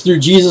comes through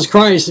Jesus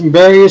Christ in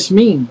various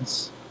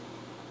means.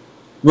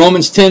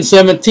 Romans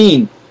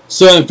 10:17.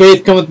 So then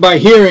faith cometh by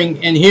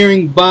hearing, and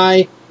hearing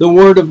by the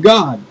word of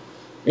God.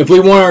 If we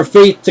want our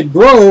faith to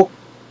grow,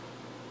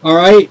 all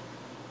right,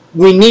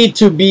 we need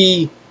to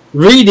be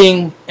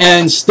reading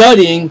and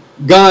studying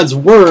God's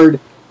word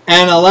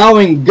and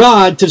allowing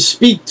God to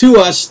speak to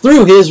us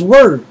through His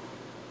word.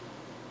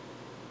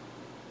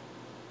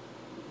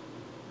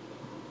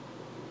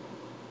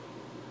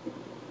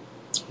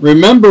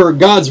 Remember,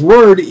 God's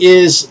word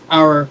is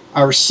our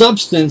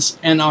substance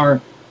and our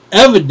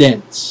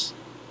evidence.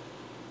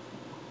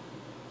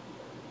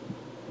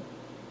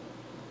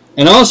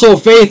 And also,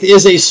 faith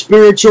is a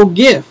spiritual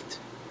gift.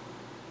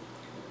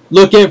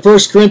 Look at 1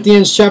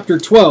 Corinthians chapter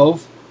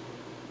 12.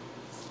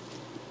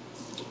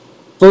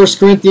 1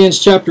 Corinthians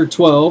chapter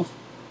 12,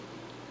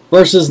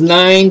 verses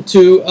 9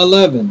 to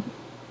 11.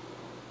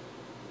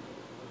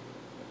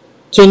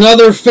 To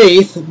another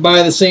faith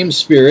by the same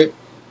Spirit,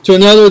 to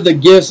another the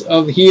gifts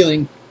of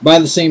healing by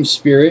the same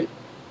Spirit,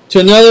 to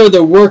another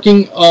the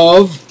working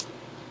of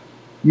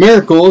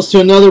miracles, to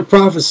another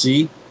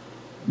prophecy.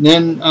 And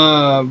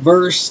then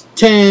verse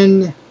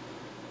 10,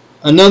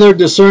 another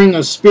discerning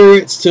of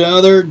spirits, to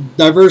another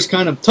diverse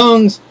kind of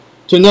tongues,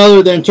 to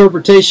another the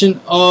interpretation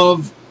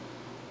of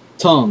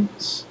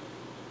tongues.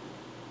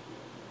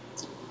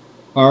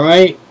 All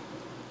right.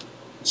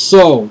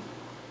 So,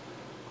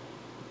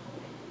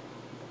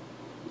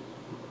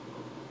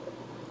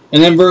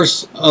 and then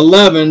verse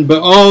 11,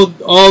 but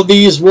all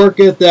these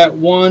worketh that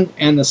one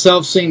and the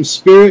selfsame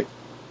Spirit,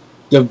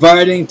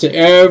 dividing to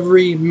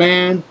every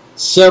man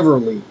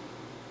severally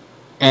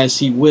as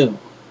he will.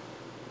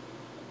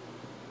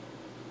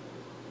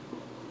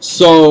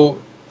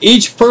 So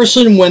each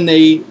person, when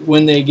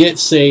they get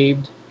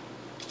saved,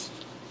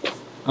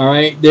 all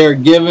right, they're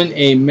given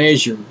a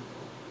measure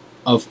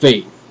of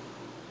faith.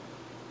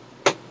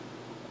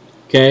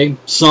 Okay,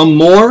 some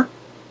more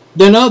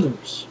than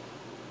others.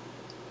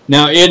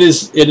 Now it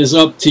is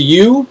up to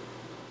you.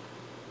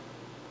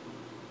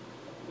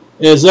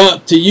 It is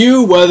up to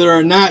you whether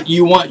or not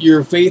you want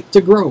your faith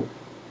to grow.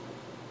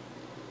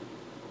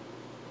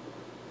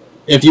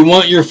 If you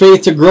want your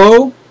faith to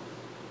grow,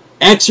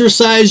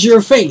 exercise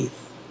your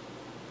faith.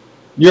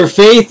 Your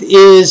faith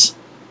is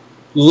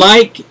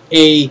like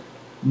a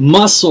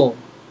muscle.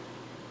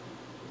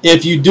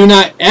 If you do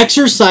not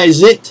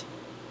exercise it,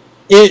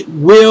 it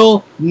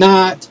will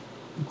not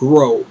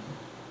grow.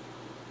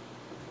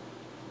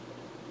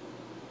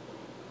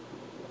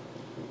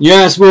 You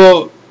ask,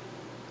 well,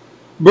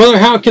 brother,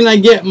 how can I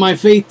get my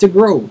faith to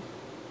grow?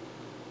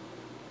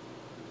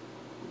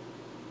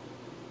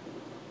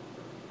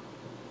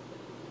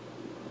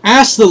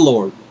 Ask the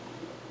Lord.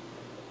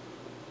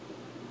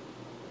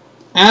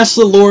 Ask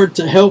the Lord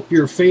to help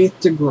your faith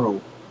to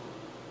grow.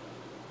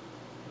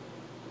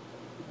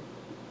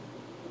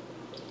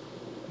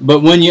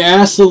 But when you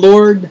ask the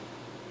Lord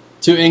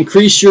to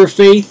increase your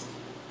faith,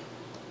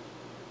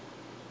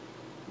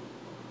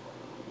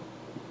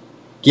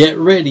 get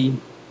ready.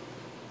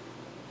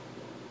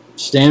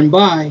 Stand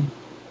by.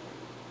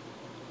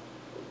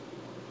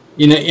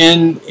 You know,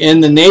 in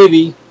the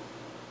Navy,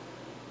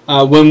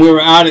 when we were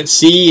out at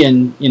sea,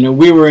 and you know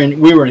we were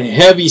in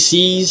heavy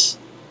seas.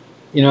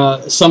 You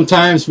know,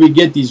 sometimes we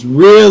get these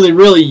really,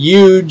 really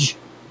huge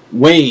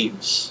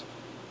waves,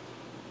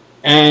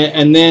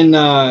 and then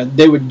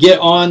they would get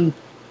on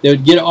the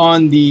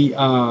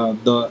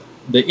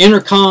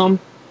intercom,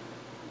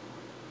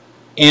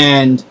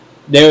 and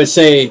they would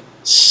say,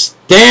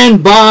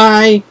 "Stand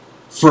by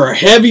for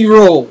heavy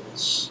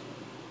rolls,"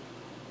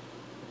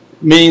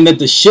 meaning that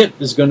the ship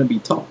is going to be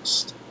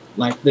tossed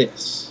like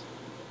this.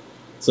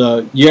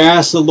 So you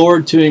ask the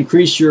Lord to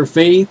increase your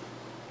faith.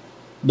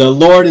 The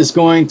Lord is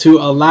going to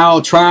allow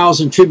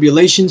trials and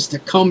tribulations to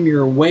come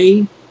your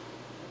way,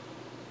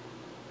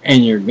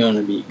 and you're going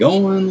to be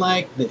going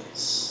like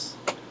this,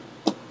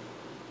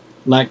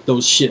 like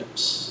those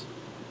ships.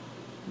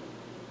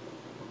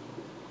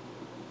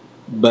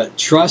 But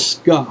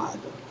trust God.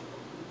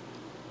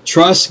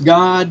 Trust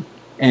God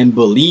and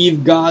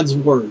believe God's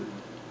word.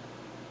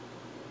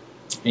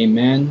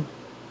 Amen.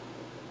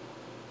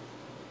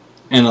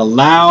 And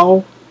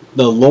allow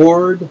the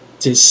Lord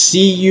to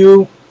see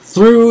you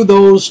through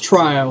those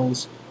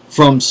trials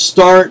from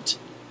start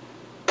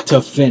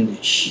to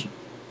finish.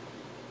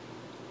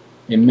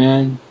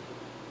 Amen.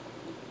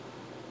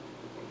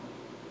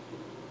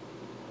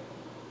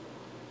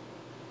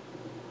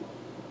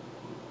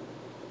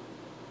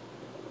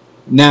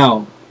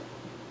 Now,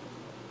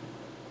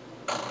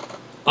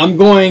 I'm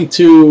going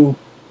to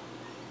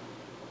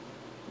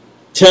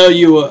tell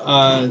you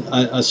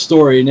a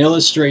story, an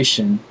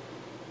illustration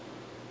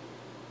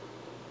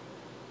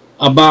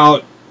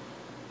about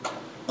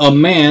a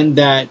man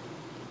that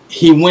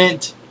he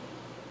went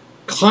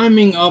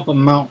climbing up a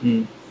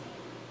mountain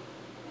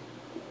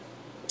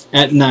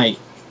at night,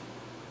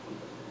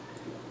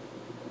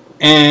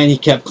 and he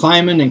kept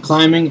climbing and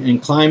climbing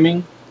and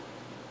climbing,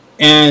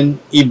 and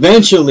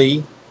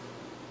eventually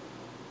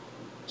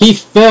he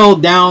fell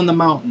down the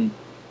mountain,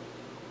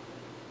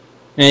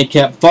 and he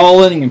kept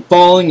falling and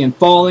falling and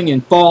falling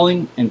and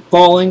falling and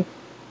falling,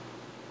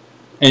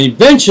 and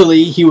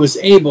eventually he was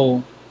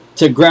able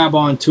to grab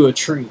onto a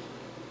tree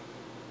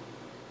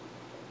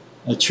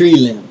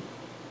limb,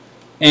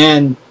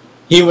 and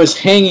he was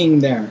hanging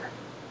there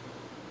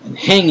and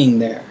hanging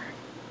there,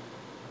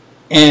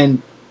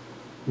 and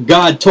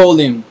God told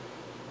him,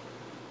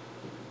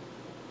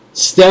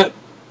 step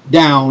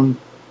down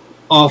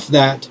off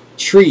that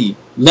tree,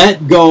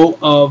 let go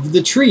of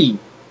the tree.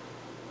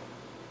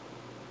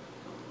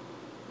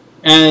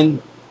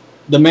 And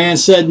the man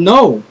said,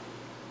 no,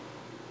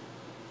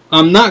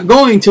 I'm not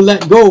going to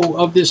let go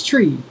of this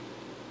tree.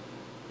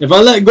 If I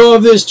let go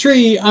of this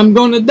tree, I'm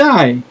going to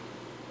die.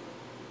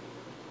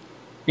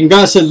 And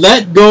God said,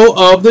 let go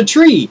of the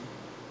tree.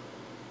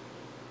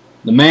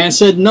 The man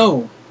said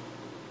no.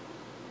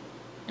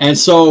 And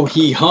so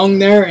he hung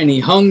there, and he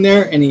hung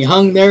there, and he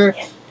hung there,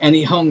 and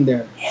he hung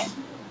there.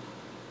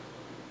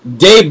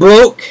 Day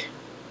broke,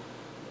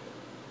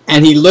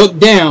 and he looked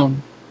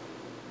down,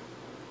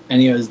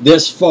 and he was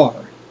this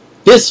far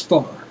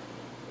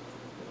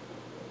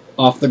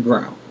off the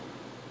ground.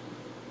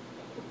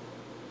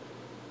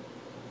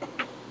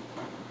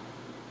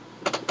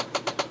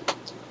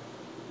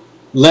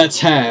 Let's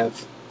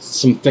have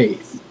some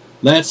faith.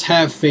 Let's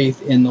have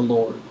faith in the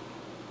Lord.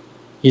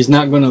 He's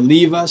not going to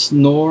leave us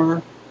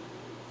nor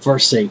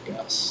forsake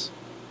us.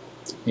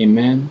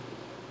 Amen.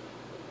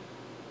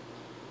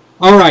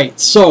 All right,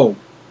 so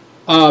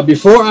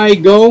before I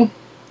go,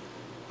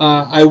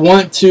 I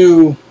want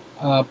to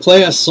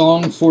play a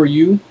song for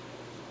you.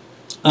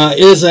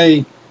 It's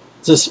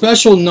a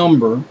special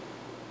number,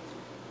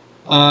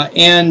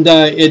 and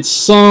it's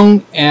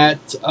sung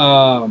at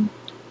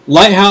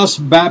Lighthouse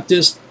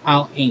Baptist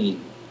Al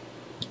Ain,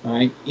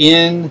 right,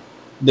 in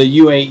the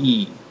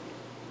UAE.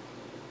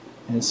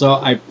 And so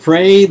I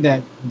pray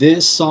that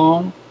this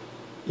song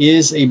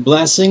is a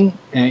blessing,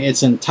 and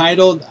it's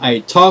entitled, I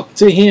Talk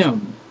to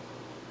Him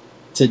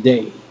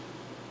Today.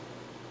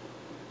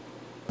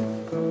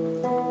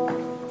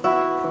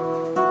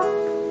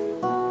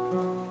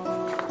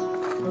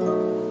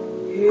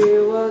 He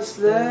was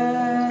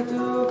led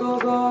to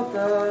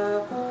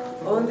Golgotha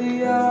on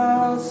the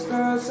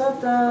outskirts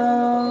of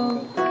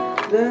town,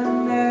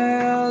 then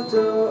nailed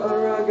to a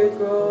rugged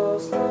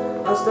cross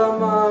as the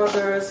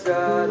martyrs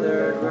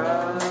gathered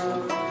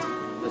round.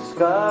 The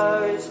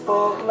sky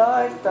spoke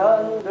like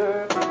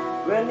thunder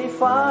when he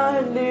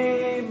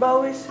finally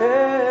bowed his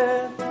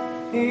head.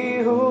 He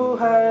who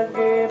had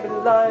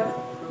given life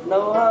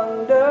no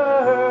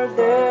hunger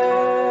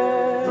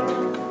there.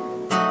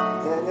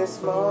 Then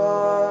his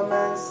mom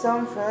and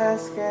some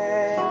friends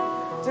came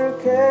to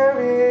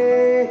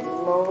carry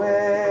him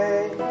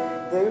away.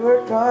 They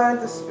were trying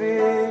to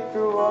speak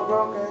through a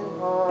broken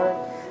heart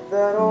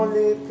that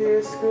only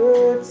tears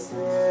could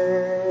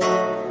say.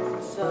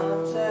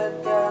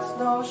 Sunset casts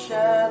no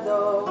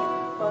shadow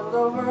on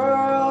the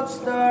world's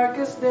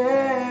darkest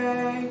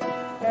day,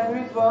 and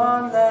with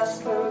one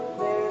last look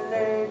they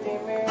laid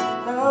him in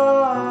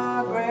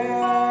the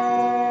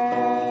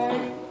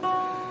grave.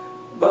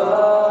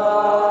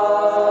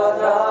 But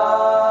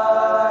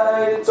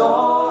I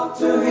talked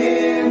to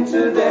him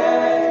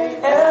today,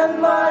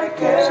 and my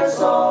cares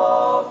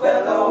all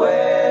fell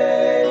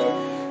away.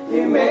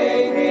 He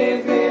made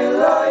me feel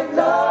like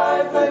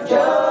life had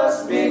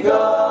just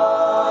begun.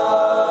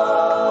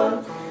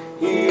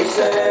 He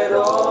said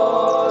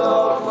all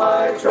of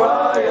my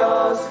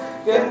trials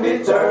can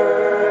be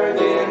turned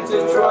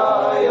into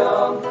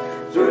triumph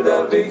through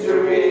the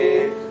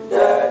victory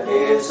that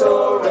is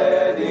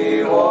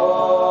already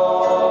won.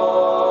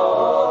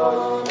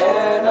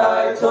 And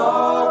I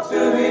talk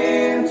to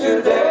him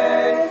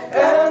today,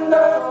 and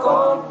the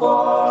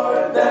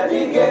comfort that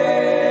he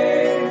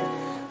gave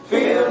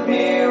filled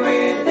me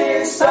with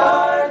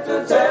desire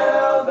to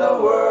tell the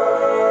world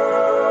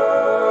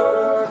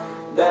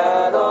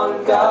that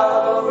on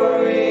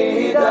Calvary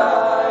he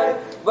died,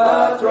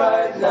 but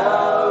right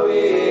now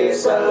he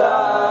is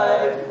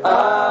alive.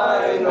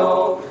 I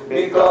know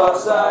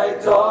because I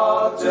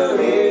talked to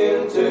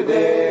him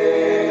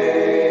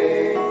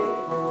today.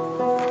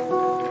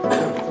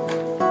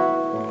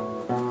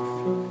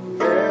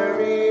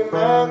 Mary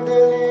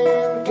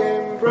Magdalene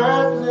came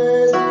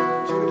breathless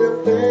to the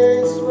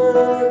place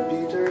where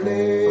Peter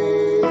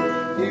lay.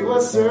 He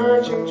was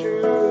searching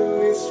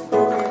through his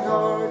broken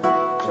heart,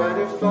 trying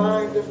to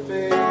find the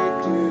faith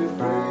to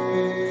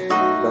pray.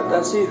 But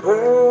as he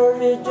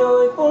heard a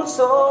joyful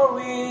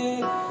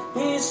story,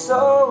 his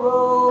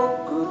sorrow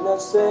could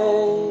not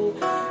say,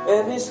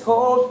 and his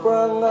hope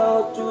sprang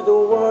out to the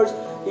words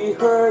he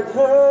heard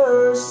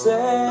her say. He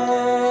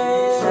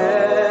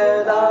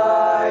said,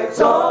 I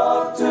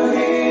talked to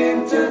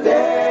him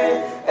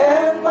today,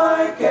 and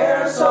my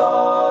cares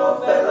all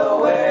fell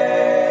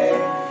away.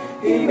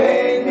 He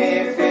made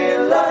me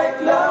feel like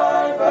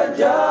life had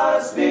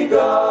just begun.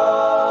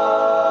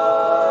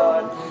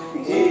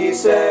 He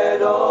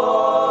said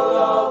all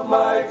of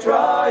my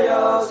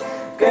trials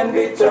can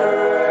be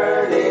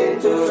turned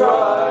into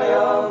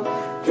triumph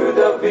through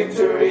the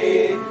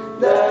victory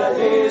that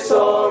is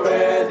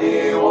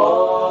already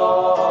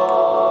won.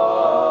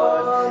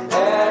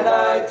 And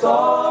I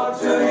talk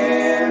to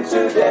him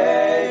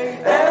today,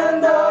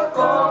 and the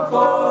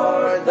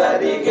comfort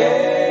that he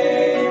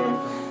gave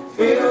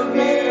filled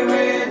me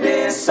with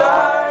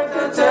desire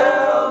to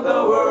tell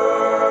the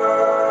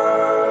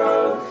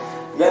world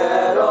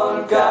that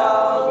on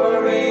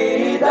Calvary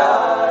he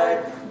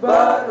died,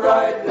 but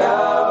right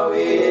now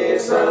he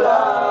is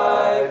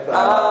alive.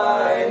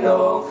 I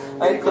know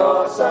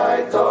because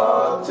I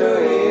talked to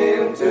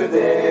him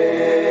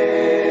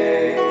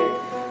today,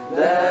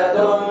 that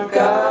on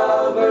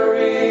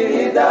Calvary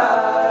he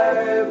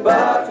died,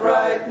 but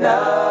right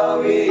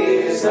now he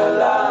is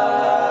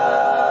alive.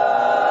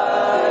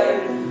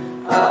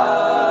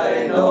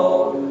 I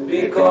know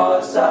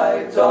because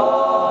I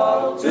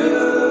talked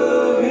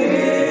to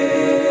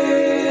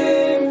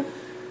him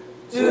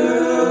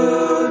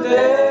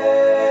today.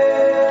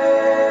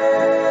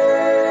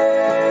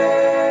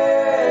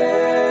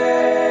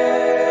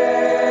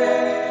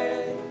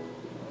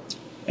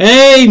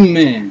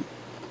 Amen.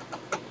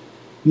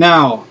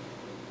 Now,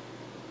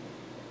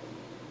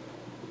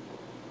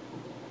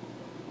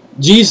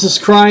 Jesus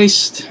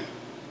Christ,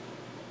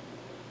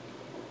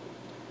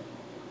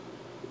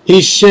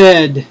 he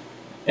shed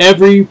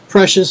every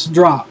precious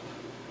drop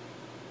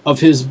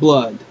of his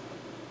blood.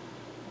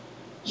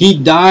 He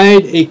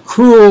died a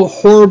cruel,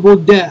 horrible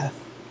death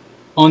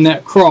on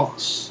that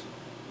cross.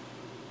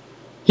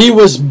 He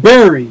was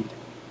buried,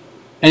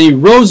 and he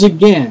rose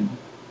again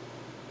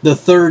the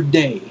third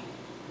day.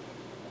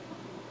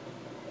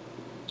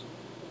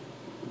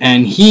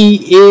 And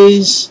he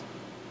is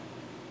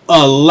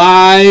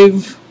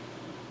alive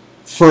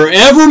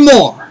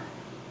forevermore,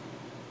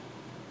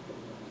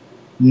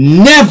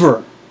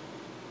 never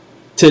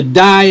to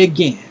die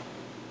again.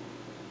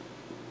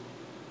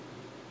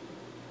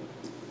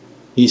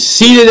 He's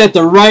seated at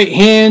the right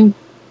hand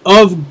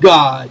of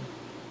God,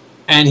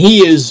 and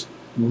he is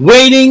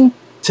waiting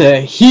to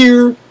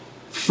hear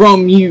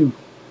from you.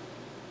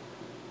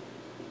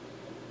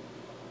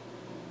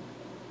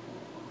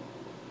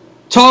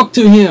 Talk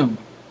to him.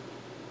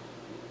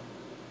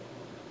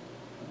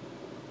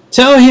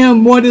 Tell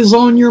him what is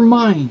on your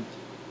mind.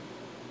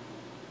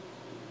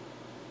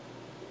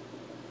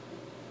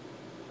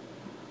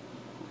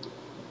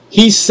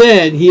 He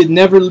said he'd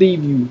never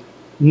leave you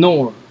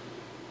nor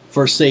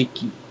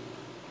forsake you.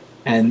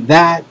 And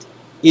that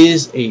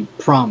is a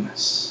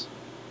promise.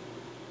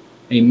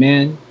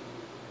 Amen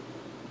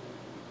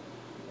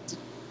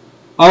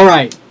All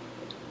right.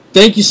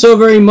 Thank you so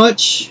very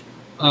much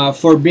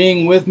for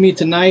being with me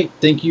tonight.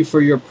 Thank you for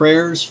your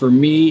prayers for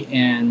me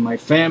and my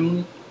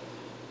family,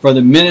 for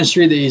the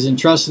ministry that He's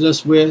entrusted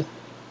us with.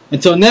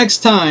 Until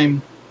next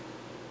time,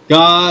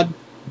 God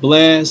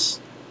bless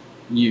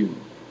you.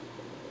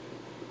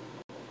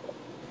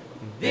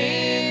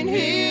 Then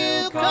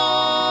He'll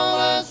call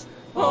us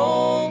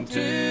home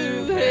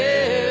to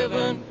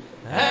heaven.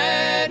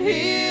 At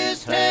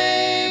His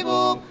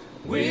table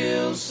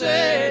we'll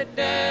sit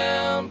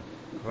down.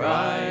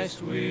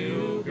 Christ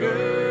will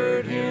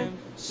gird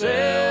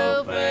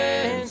Himself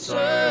and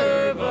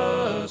serve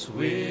us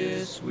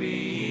with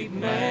sweet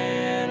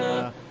manna.